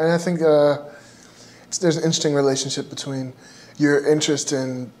awesome. And I think there's an interesting relationship between your interest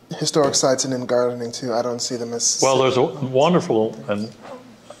in historic sites and in gardening too. I don't see them as... Well, there's a wonderful, and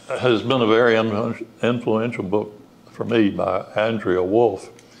has been a very influential book for me by Andrea Wolfe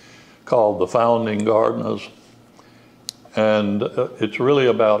called The Founding Gardeners. And it's really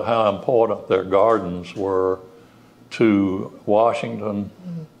about how important their gardens were to Washington,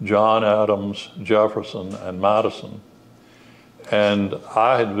 John Adams, Jefferson, and Madison. And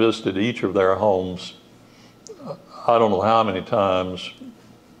I had visited each of their homes, I don't know how many times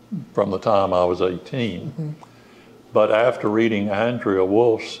from the time I was 18. But after reading Andrea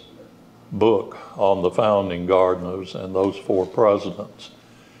Wolfe's book on the founding gardeners and those 4 presidents,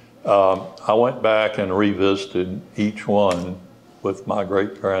 I went back and revisited each one with my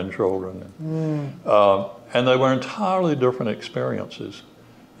great-grandchildren. And they were entirely different experiences,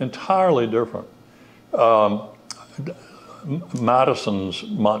 entirely different. Madison's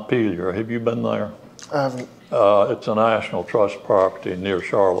Montpelier, have you been there? I haven't. It's a National Trust property near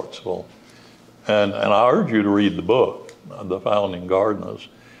Charlottesville. And I urge you to read the book, The Founding Gardeners.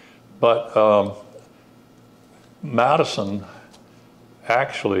 But Madison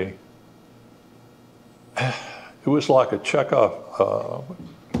actually, it was like a Chekhov,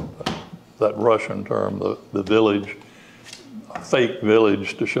 that Russian term, the village, fake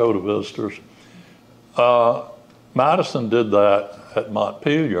village to show to visitors. Madison did that at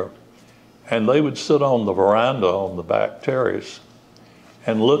Montpelier, and they would sit on the veranda on the back terrace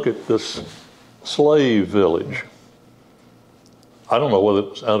and look at this slave village. I don't know whether it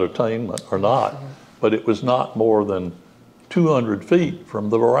was entertainment or not, but it was not more than 200 feet from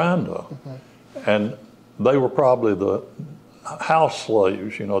the veranda. And they were probably the house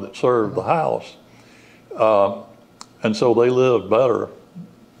slaves, you know, that served the house. And so they lived better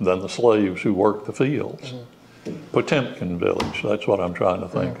than the slaves who worked the fields. Potemkin village, that's what I'm trying to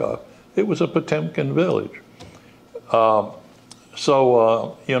think of. It was a Potemkin village. You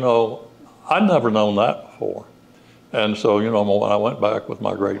know, I'd never known that before. And so, you know, when I went back with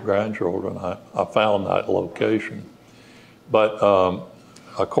my great-grandchildren, I found that location. But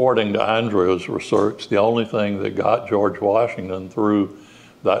according to Andrea's research, the only thing that got George Washington through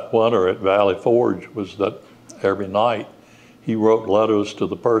that winter at Valley Forge was that every night he wrote letters to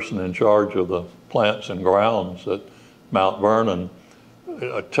the person in charge of the plants and grounds at Mount Vernon,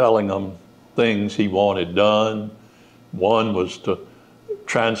 telling them things he wanted done. One was to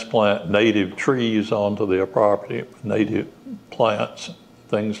transplant native trees onto their property, native plants,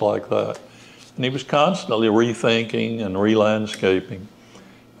 things like that. And he was constantly rethinking and re-landscaping.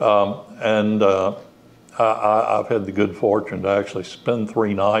 I've had the good fortune to actually spend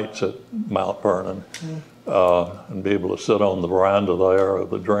 3 nights at Mount Vernon and be able to sit on the veranda there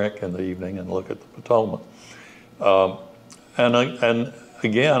with a drink in the evening and look at the Potomac. And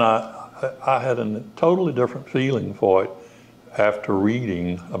again, I had a totally different feeling for it after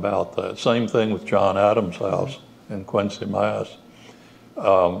reading about that. Same thing with John Adams' house in Quincy, Mass.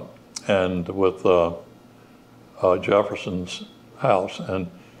 And with Jefferson's house. And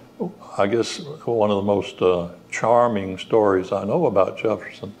I guess one of the most charming stories I know about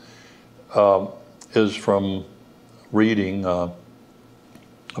Jefferson is from reading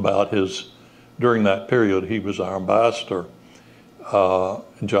about during that period, he was our ambassador.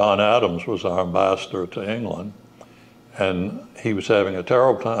 John Adams was our ambassador to England. And he was having a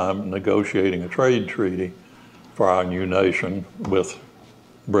terrible time negotiating a trade treaty for our new nation with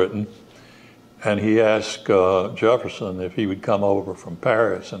Britain. And he asked Jefferson if he would come over from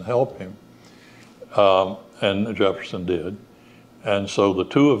Paris and help him. And Jefferson did. And so the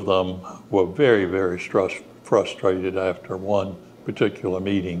two of them were very, very frustrated after one particular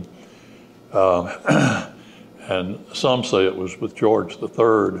meeting. And some say it was with George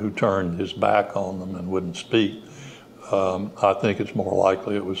III who turned his back on them and wouldn't speak. I think it's more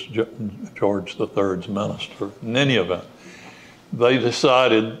likely it was George III's minister. In any event, they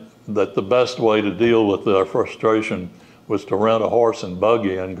decided that the best way to deal with their frustration was to rent a horse and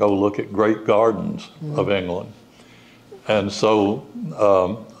buggy and go look at great gardens of England. And so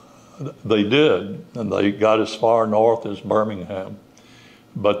they did, and they got as far north as Birmingham.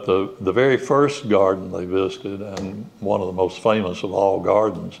 But the very first garden they visited, and one of the most famous of all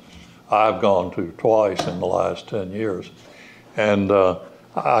gardens, I've gone to twice in the last 10 years. And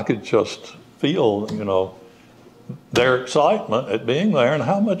I could just feel, you know, their excitement at being there and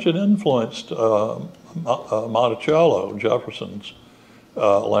how much it influenced Monticello, Jefferson's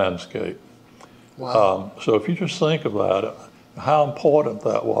landscape. Wow. So if you just think about it, how important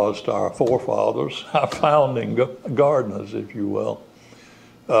that was to our forefathers, our founding gardeners, if you will.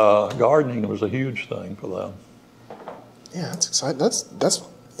 Gardening was a huge thing for them. Yeah, that's exciting. That's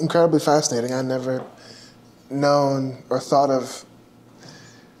incredibly fascinating. I never known or thought of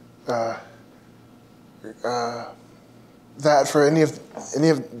that for any of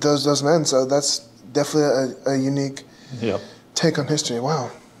those men. So that's definitely a unique take on history.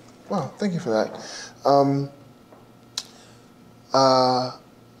 Wow, thank you for that. I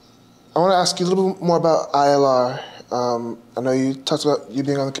want to ask you a little bit more about ILR. I know you talked about you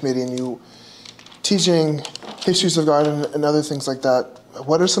being on the committee and you teaching histories of garden and other things like that.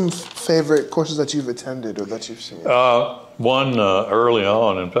 What are some favorite courses that you've attended or that you've seen? One early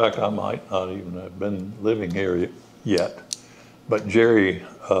on, in fact, I might not even have been living here yet, but Jerry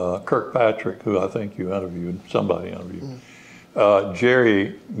Kirkpatrick, who I think you interviewed, somebody interviewed,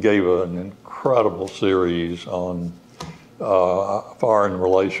 Jerry gave an incredible series on foreign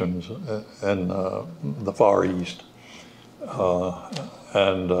relations in the Far East.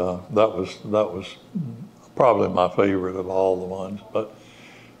 And that was probably my favorite of all the ones. But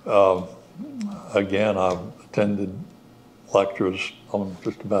again, I've attended lectures on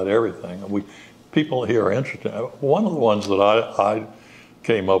just about everything. People here are interested. One of the ones that I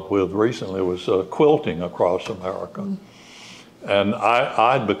came up with recently was quilting across America. And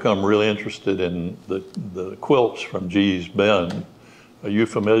I'd become really interested in the quilts from Gee's Bend. Are you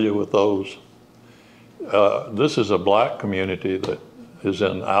familiar with those? This is a black community that is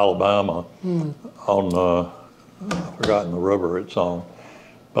in Alabama on, I've forgotten the river it's on.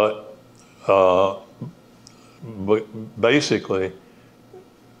 But basically,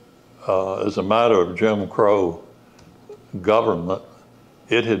 as a matter of Jim Crow government,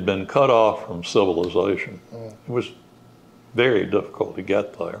 it had been cut off from civilization. It was very difficult to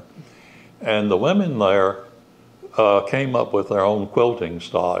get there. And the women there came up with their own quilting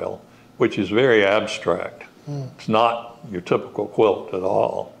style, which is very abstract. It's not your typical quilt at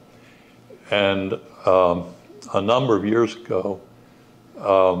all. And a number of years ago,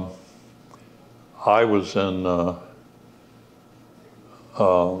 I was in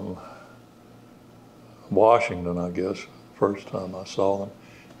Washington, I guess, first time I saw them.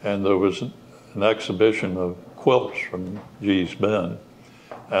 And there was an exhibition of quilts from Gee's Bend.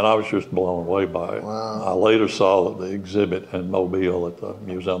 And I was just blown away by it. Wow. I later saw the exhibit in Mobile at the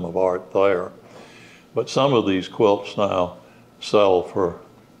Museum of Art there. But some of these quilts now sell for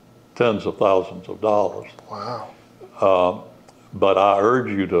tens of thousands of dollars. Wow. But I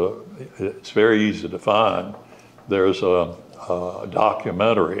urge you to, it's very easy to find. There's a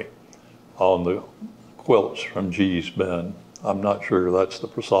documentary on the quilts from Gee's Bend. I'm not sure that's the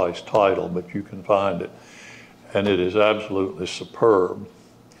precise title, but you can find it. And it is absolutely superb.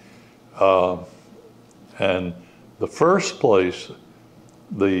 And the first place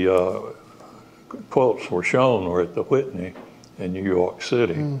the quilts were shown were at the Whitney in New York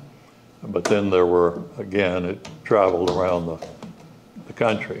City. But then there were, again, it traveled around the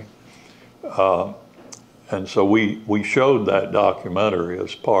country. And so we showed that documentary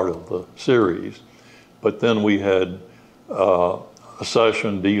as part of the series. But then we had a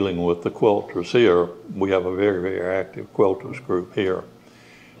session dealing with the quilters here. We have a very, very active quilters group here.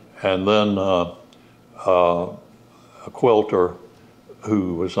 And then a quilter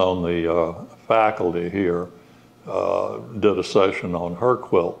who was on the faculty here did a session on her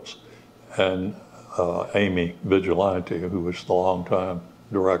quilts. And Amy Vigilante, who was the longtime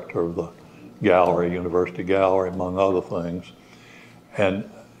director of the gallery, University Gallery, among other things. And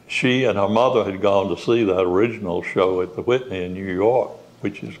she and her mother had gone to see that original show at the Whitney in New York,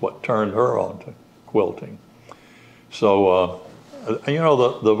 which is what turned her on to quilting. So, you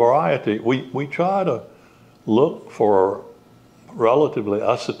know, the variety, we try to look for relatively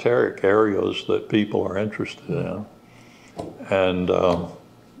esoteric areas that people are interested in. And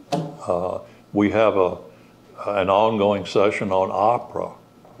we have an ongoing session on opera.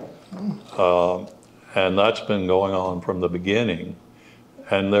 And that's been going on from the beginning.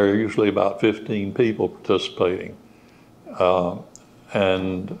 And there are usually about 15 people participating.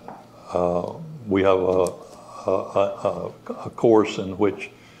 And we have a course in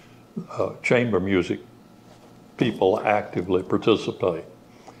which chamber music people actively participate.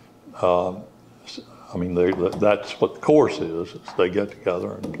 I mean, that's what the course is they get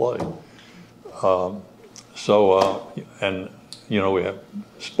together and play. And, you know, we have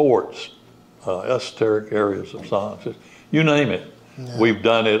sports, esoteric areas of science, you name it. Yeah. We've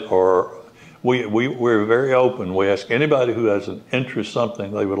done it, or we're very open. We ask anybody who has an interest,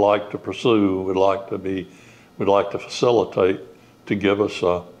 something they would like to pursue, would like to facilitate, to give us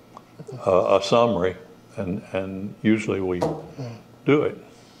a summary, and usually we do it.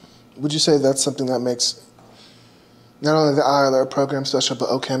 Would you say that's something that makes not only the ILR program special, but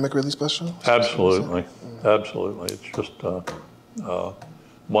OHOP really special? Absolutely, absolutely. It's just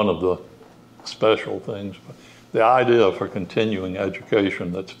one of the special things. The idea for continuing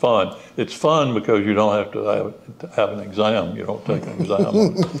education that's fun. It's fun because you don't have to have an exam. You don't take an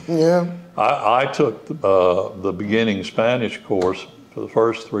exam. Yeah. I took the beginning Spanish course for the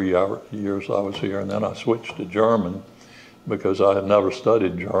first 3 years I was here, and then I switched to German because I had never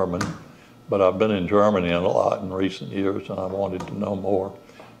studied German, but I've been in Germany a lot in recent years, and I wanted to know more.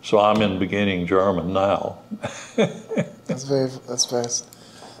 So I'm in beginning German now. That's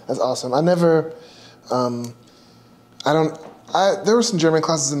awesome. There were some German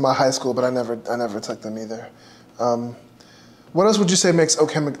classes in my high school, but I never took them either. What else would you say makes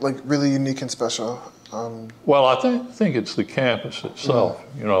OHOP like really unique and special? Well, I think it's the campus itself.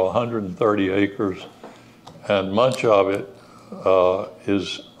 You know, 130 acres, and much of it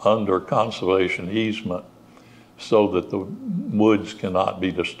is under conservation easement, so that the woods cannot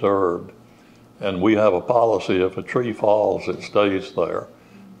be disturbed. And we have a policy: if a tree falls, it stays there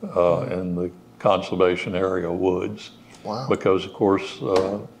in the conservation area woods. Wow. Because, of course,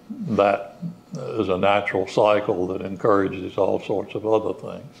 that is a natural cycle that encourages all sorts of other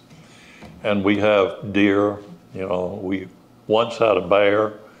things. And we have deer. You know, we once had a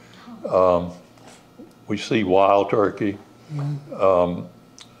bear. We see wild turkey.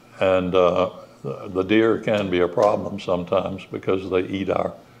 And the deer can be a problem sometimes because they eat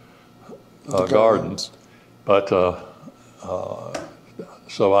our gardens. But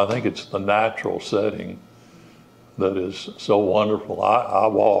so I think it's the natural setting that is so wonderful. I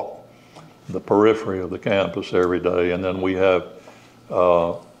walk the periphery of the campus every day, and then we have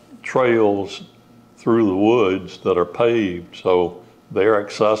trails through the woods that are paved, so they're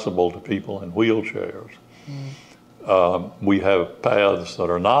accessible to people in wheelchairs. We have paths that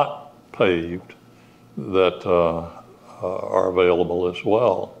are not paved that are available as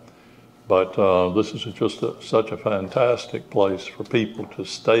well. But this is just such a fantastic place for people to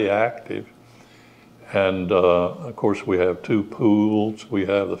stay active. And of course, we have 2 pools. We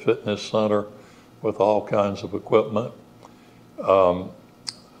have the fitness center with all kinds of equipment.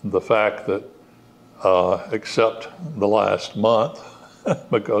 The fact that, except the last month,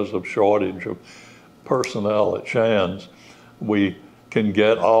 because of shortage of personnel at Shands, we can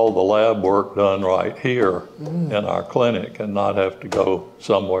get all the lab work done right here in our clinic and not have to go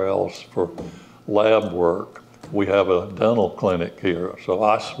somewhere else for lab work. We have a dental clinic here, so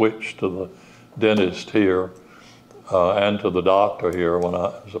I switched to the dentist here and to the doctor here when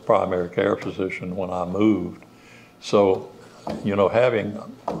I was a primary care physician when I moved. So, you know, having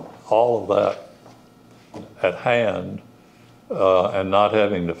all of that at hand and not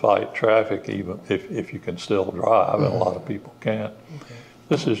having to fight traffic, even if you can still drive, and a lot of people can't. Okay.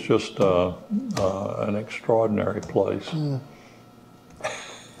 This is just an extraordinary place.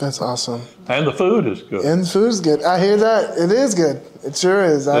 That's awesome. And the food is good. And the food is good. I hear that. It is good. It sure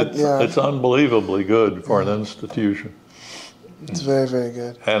is. It's unbelievably good for an institution. It's very, very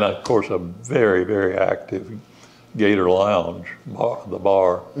good. And of course, a very, very active Gator Lounge, the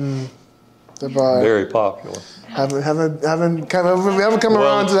bar. The bar. Very popular. Haven't come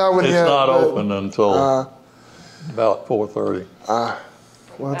around to that one yet. It's not open until about 4:30.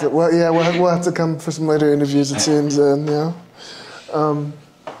 We'll have to come for some later interviews, it seems. Yeah.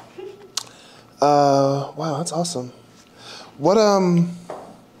 Wow, that's awesome. What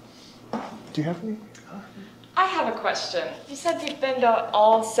Do you have any? I have a question. You said you've been to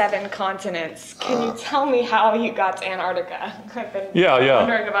all 7 continents. Can you tell me how you got to Antarctica? I've been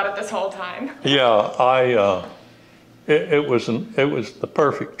wondering about it this whole time. Yeah, it was the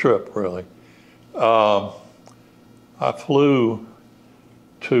perfect trip, really. I flew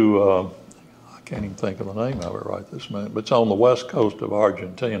to, I can't even think of the name of it right this minute, but it's on the west coast of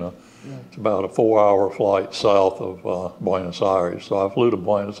Argentina. It's about a 4-hour flight south of Buenos Aires. So I flew to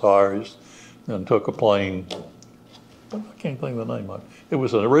Buenos Aires and took a plane. I can't think of the name of it. It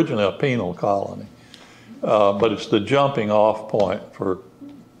was originally a penal colony, but it's the jumping off point for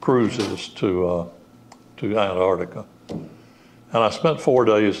cruises to Antarctica. And I spent 4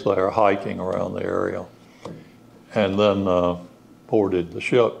 days there hiking around the area, and then boarded the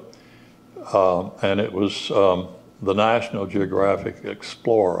ship. And it was the National Geographic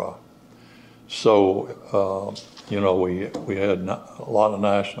Explorer. So, we had a lot of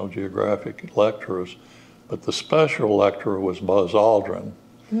National Geographic lecturers, but the special lecturer was Buzz Aldrin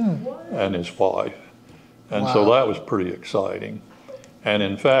and his wife. And so that was pretty exciting. And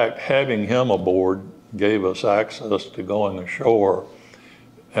in fact, having him aboard gave us access to going ashore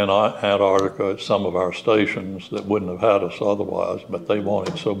in Antarctica at some of our stations that wouldn't have had us otherwise, but they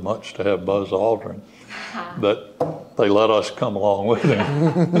wanted so much to have Buzz Aldrin that they let us come along with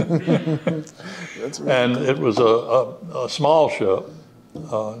him. That's really and cool. It was a small ship,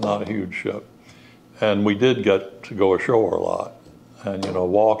 not a huge ship. And we did get to go ashore a lot. And,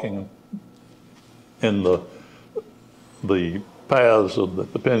 walking in the paths that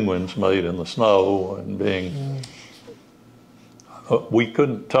the penguins made in the snow and being, we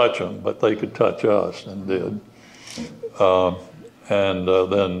couldn't touch them, but they could touch us and did.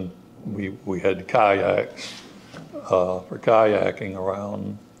 Then we had kayaks for kayaking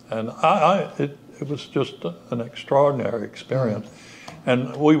around. And it was just an extraordinary experience.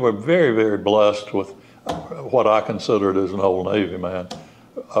 And we were very, very blessed with what I considered as an old Navy man,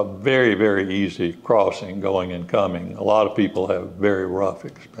 a very, very easy crossing, going and coming. A lot of people have very rough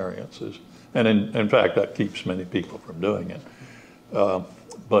experiences. And in fact, that keeps many people from doing it.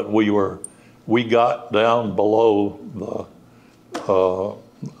 But we got down below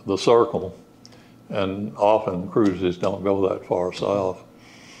the circle, and often cruises don't go that far south.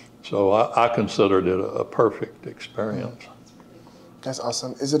 So I considered it a perfect experience. That's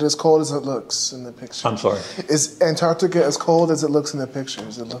awesome. Is it as cold as it looks in the picture? I'm sorry? Is Antarctica as cold as it looks in the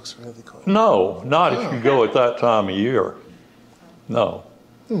pictures? It looks really cold. No, not if you go at that time of year. No.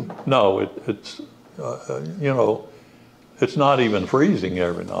 No, it's it's not even freezing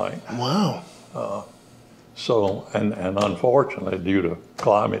every night. Wow. So, and unfortunately, due to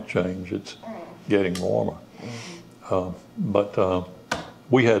climate change, it's getting warmer. But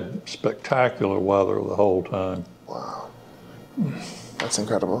we had spectacular weather the whole time. Wow. That's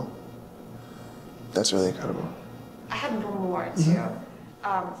incredible. That's really incredible. I had one more, too.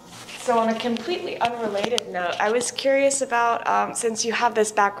 So on a completely unrelated note, I was curious about, since you have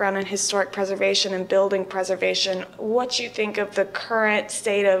this background in historic preservation and building preservation, what you think of the current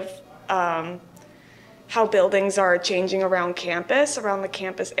state of how buildings are changing around the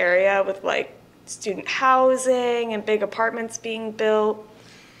campus area with like student housing and big apartments being built.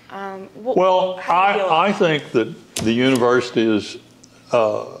 Well, I think that the university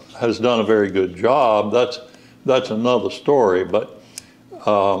has done a very good job. That's another story, but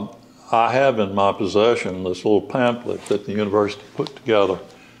I have in my possession this little pamphlet that the university put together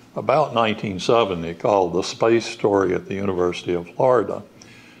about 1970 called The Space Story at the University of Florida.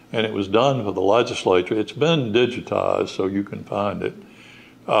 And it was done for the legislature. It's been digitized so you can find it.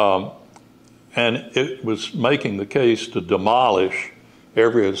 And it was making the case to demolish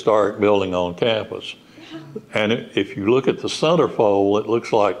every historic building on campus. And if you look at the centerfold, it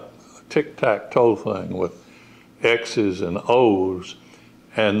looks like a tic-tac-toe thing with X's and O's.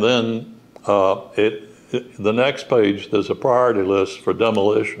 And then the next page, there's a priority list for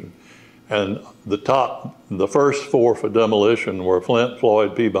demolition. And the first 4 for demolition were Flint,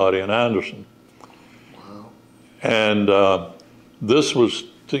 Floyd, Peabody, and Anderson. Wow. And this was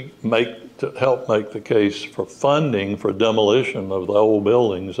to help make the case for funding for demolition of the old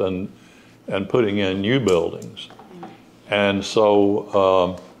buildings and putting in new buildings. And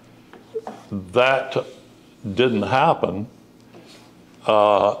so that didn't happen.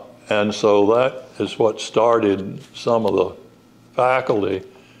 And so that is what started some of the faculty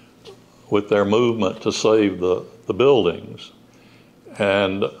with their movement to save the buildings.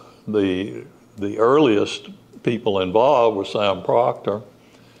 And the earliest people involved were Sam Proctor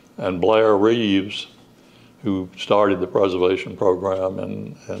and Blair Reeves, who started the preservation program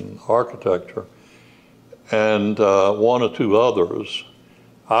in architecture, and 1 or 2 others.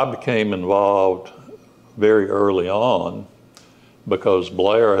 I became involved very early on because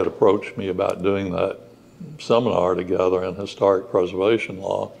Blair had approached me about doing that seminar together in historic preservation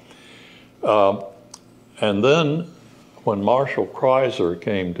law. And then when Marshall Kreiser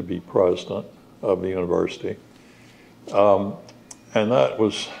came to be president of the university, and that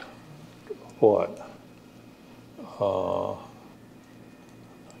was what?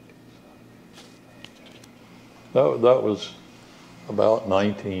 That was about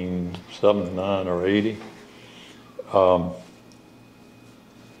 1979 or 80.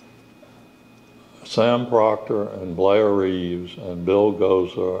 Sam Proctor and Blair Reeves and Bill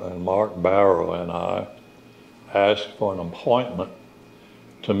Gozer and Mark Barrow and I asked for an appointment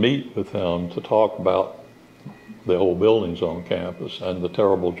to meet with him to talk about the old buildings on campus and the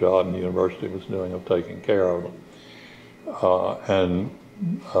terrible job the university was doing of taking care of them.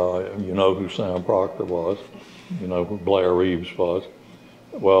 You know who Sam Proctor was, you know who Blair Reeves was.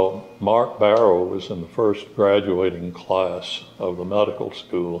 Well, Mark Barrow was in the first graduating class of the medical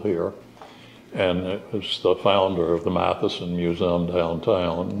school here, and it was the founder of the Matheson Museum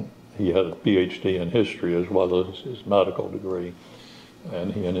downtown. He had a PhD in history as well as his medical degree,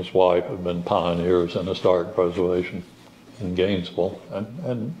 and he and his wife have been pioneers in historic preservation in Gainesville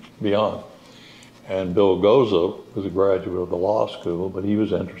and beyond. And Bill Goza was a graduate of the law school, but he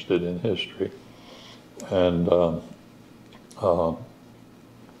was interested in history. And I,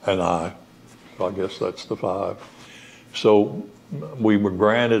 so I guess that's the five. So we were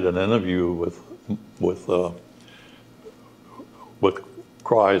granted an interview with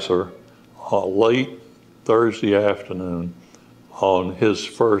Kreiser late Thursday afternoon on his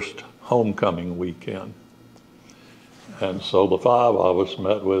first homecoming weekend. And so the five of us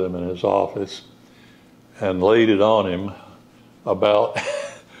met with him in his office and laid it on him about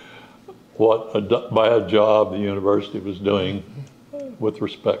what a bad job the university was doing with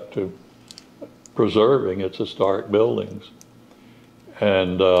respect to preserving its historic buildings.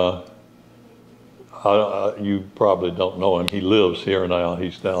 And you probably don't know him. He lives here now.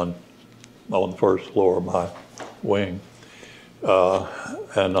 He's down on the first floor of my wing.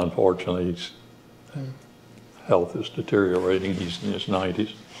 And unfortunately, his health is deteriorating. He's in his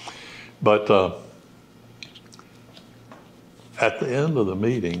 90s. But at the end of the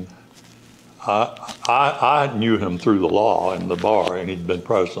meeting, I knew him through the law and the bar, and he'd been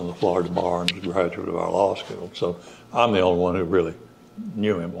president of the Florida Bar and was a graduate of our law school. So I'm the only one who really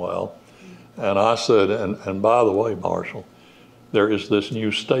knew him well. And I said, and by the way, Marshall, there is this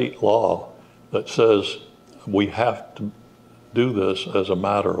new state law that says we have to do this as a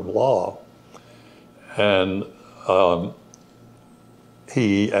matter of law. And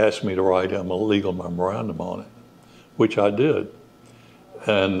he asked me to write him a legal memorandum on it, which I did.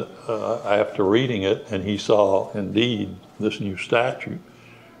 And after reading it, and he saw indeed this new statute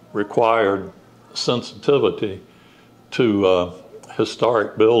required sensitivity to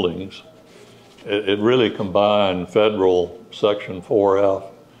historic buildings. It really combined federal Section 4F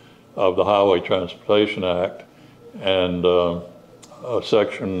of the Highway Transportation Act and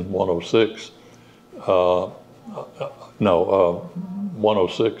Section 106,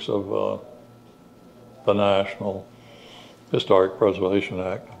 106 of the National Historic Preservation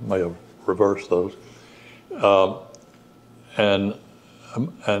Act. I may have reversed those. So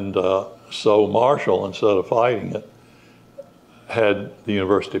Marshall, instead of fighting it, had the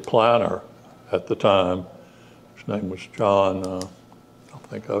university planner at the time, his name was John, I'll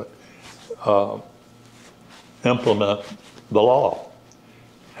think of it, implement the law.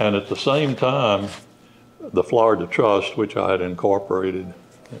 And at the same time, the Florida Trust, which I had incorporated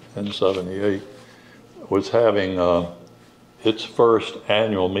in '78, was having its first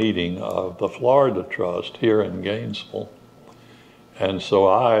annual meeting of the Florida Trust here in Gainesville. And so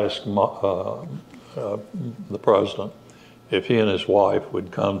I asked the president if he and his wife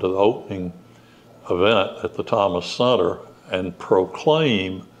would come to the opening event at the Thomas Center and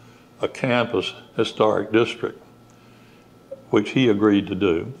proclaim a campus historic district, which he agreed to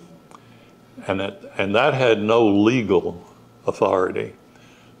do. And that had no legal authority,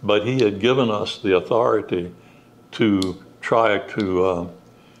 but he had given us the authority to try to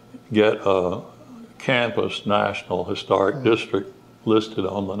get a campus national historic district listed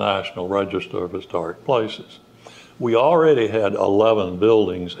on the National Register of Historic Places. We already had 11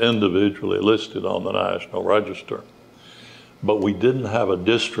 buildings individually listed on the National Register, but we didn't have a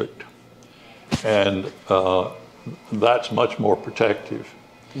district, and that's much more protective.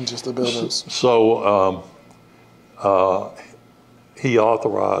 Just the buildings. So he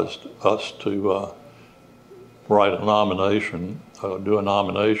authorized us to write a nomination, do a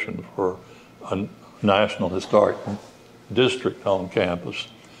nomination for a National Historic District on campus.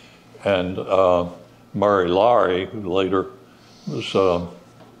 And Murray Laurie, who later was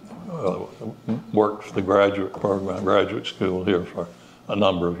worked for the graduate program, graduate school here for a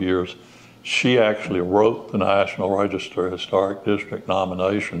number of years, she actually wrote the National Register Historic District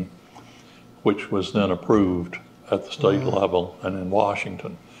nomination, which was then approved at the state level and in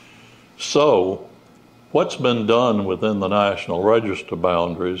Washington. So what's been done within the National Register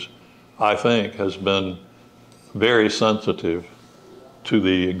boundaries, I think, has been very sensitive to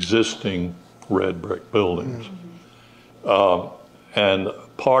the existing red brick buildings. And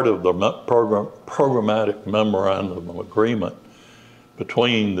part of the programmatic memorandum of agreement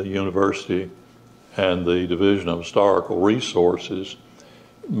between the university and the Division of Historical Resources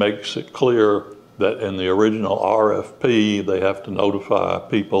makes it clear that in the original RFP, they have to notify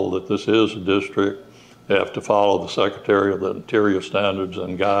people that this is a district. They have to follow the Secretary of the Interior standards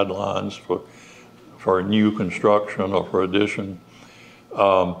and guidelines for new construction or for addition.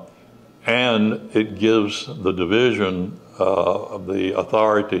 And it gives the division the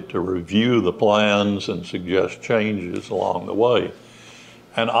authority to review the plans and suggest changes along the way.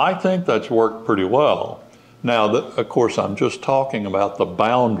 And I think that's worked pretty well. Now, of course, I'm just talking about the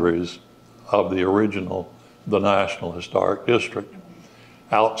boundaries of the original, the National Historic District.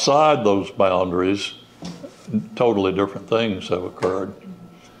 Outside those boundaries, totally different things have occurred.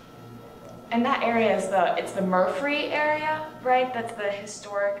 And that area is it's the Murphy area, right? That's the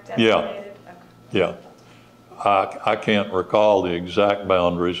historic designated? Yeah, okay. Yeah. I can't recall the exact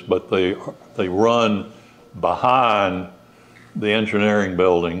boundaries, but they run behind the engineering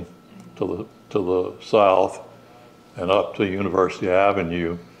building to the south and up to University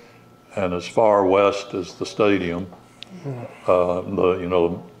Avenue, and as far west as the stadium,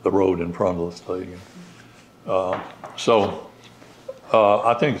 the road in front of the stadium. So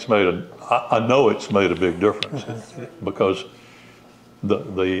I think it's I know it's made a big difference because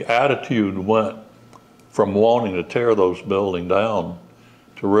the attitude went from wanting to tear those buildings down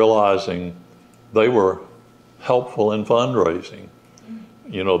to realizing they were helpful in fundraising.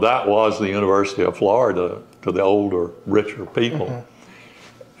 You know, that was the University of Florida to the older, richer people.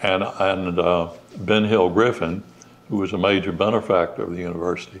 And Ben Hill Griffin, who was a major benefactor of the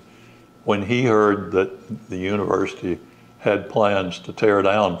university, when he heard that the university had plans to tear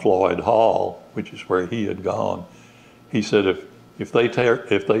down Floyd Hall, which is where he had gone, he said, if they tear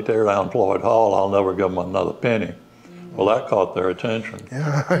down Floyd Hall, I'll never give them another penny. Well, that caught their attention.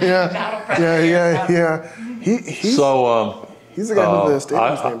 Yeah. He's the guy who the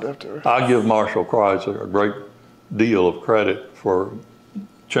stadium's named after. I give Marshall Kreiser a great deal of credit for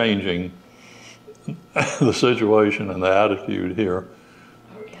changing the situation and the attitude here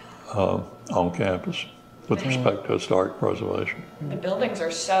on campus with respect to historic preservation. The buildings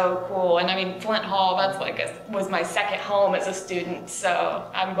are so cool, and I mean, Flint Hall, that's was my second home as a student, so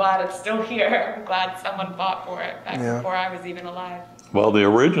I'm glad it's still here. I'm glad someone fought for it back before I was even alive. Well, the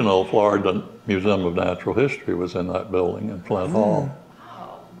original Florida Museum of Natural History was in that building in Flint Hall.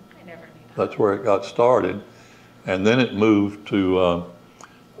 Oh, I never knew that. That's where it got started, and then it moved to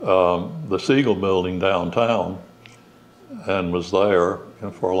the Siegel building downtown and was there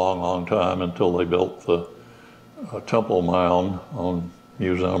for a long, long time until they built the Temple Mound on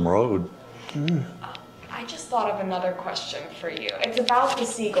Museum Road. I just thought of another question for you. It's about the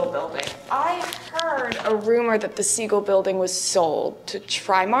Siegel building. I heard a rumor that the Siegel building was sold to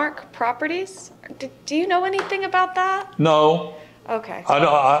Trimark Properties. Do you know anything about that? No. Okay.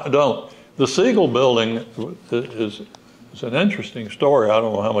 I don't. The Siegel building is an interesting story. I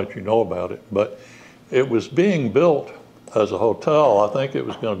don't know how much you know about it, but it was being built as a hotel. I think it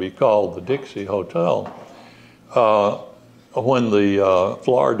was going to be called the Dixie Hotel. When the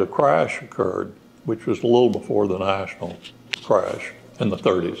Florida crash occurred, which was a little before the national crash in the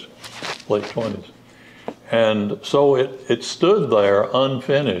 30s, late 20s. And so it stood there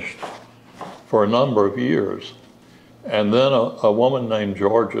unfinished for a number of years. And then a woman named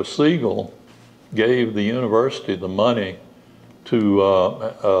Georgia Siegel gave the university the money to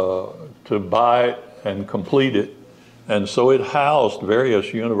buy it and complete it. And so it housed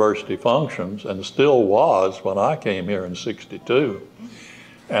various university functions and still was when I came here in '62.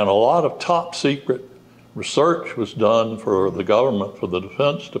 And a lot of top secret research was done for the government, for the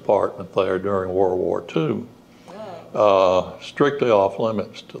Defense Department there during World War II, strictly off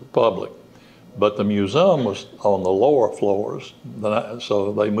limits to the public. But the museum was on the lower floors,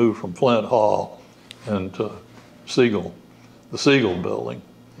 so they moved from Flint Hall into Siegel, the Siegel building.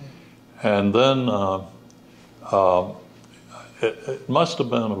 And then it must have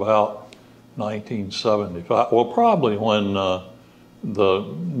been about 1975, well, probably when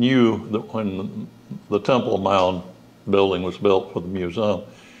when the Temple Mound building was built for the museum.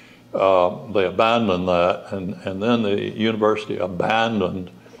 they abandoned that, and then the university abandoned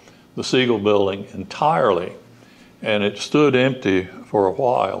the Siegel building entirely, and it stood empty for a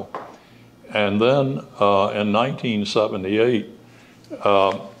while. And then in 1978,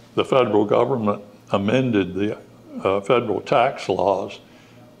 the federal government amended the federal tax laws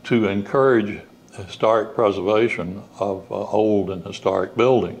to encourage historic preservation of old and historic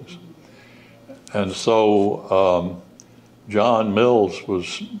buildings. And so John Mills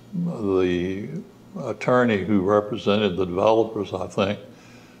was the attorney who represented the developers, I think,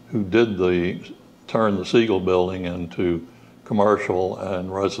 who did turn the Siegel building into commercial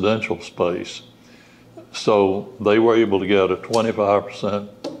and residential space. So they were able to get a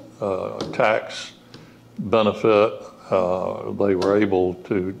 25% tax benefit. They were able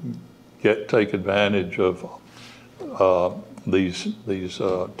to take advantage of these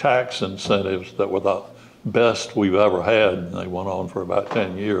tax incentives that were the best we've ever had, and they went on for about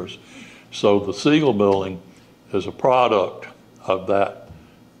 10 years. So the Siegel building is a product of that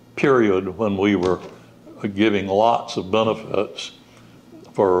period when we were giving lots of benefits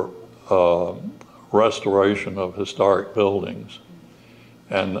for restoration of historic buildings.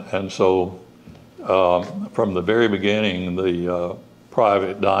 And so from the very beginning, the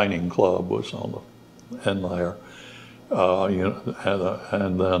private dining club was in there,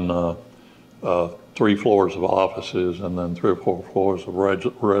 and then 3 floors of offices, and then 3 or 4 floors of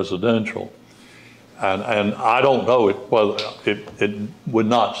residential. And I don't know whether it would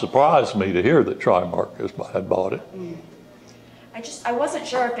not surprise me to hear that Trimark had bought it. I wasn't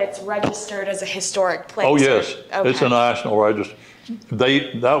sure if it's registered as a historic place. Oh yes, Okay. It's a national register.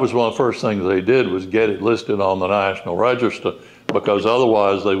 That was one of the first things they did, was get it listed on the National Register, because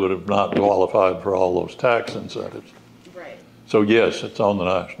otherwise they would have not qualified for all those tax incentives. Right. So yes, it's on the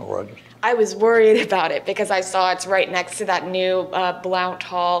National Register. I was worried about it because I saw it's right next to that new Blount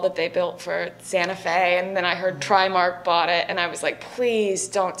Hall that they built for Santa Fe, and then I heard Trimark bought it, and I was like, please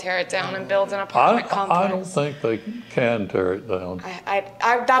don't tear it down and build an apartment complex. I don't think they can tear it down.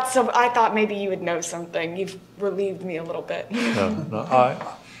 I thought maybe you would know something. You've relieved me a little bit. No,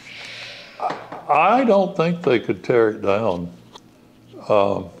 I don't think they could tear it down.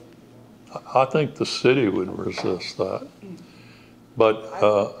 I think the city would resist that.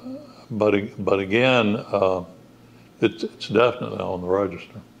 But again, it's definitely on the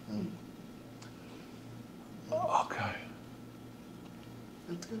register. Okay.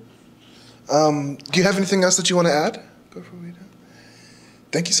 That's good. Do you have anything else that you want to add before we do?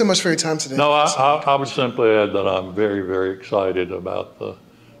 Thank you so much for your time today. No, I would simply add that I'm very, very excited about the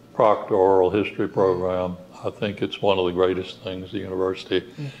Proctor Oral History Program. I think it's one of the greatest things the university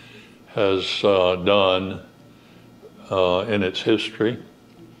has done in its history.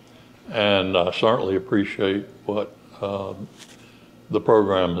 And I certainly appreciate what the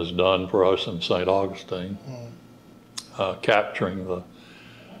program has done for us in St. Augustine, capturing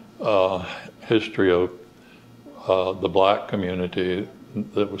the history of the black community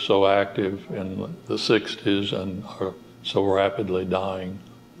that was so active in the 60s and are so rapidly dying.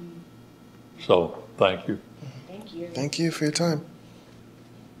 So, thank you. Thank you. Thank you for your time.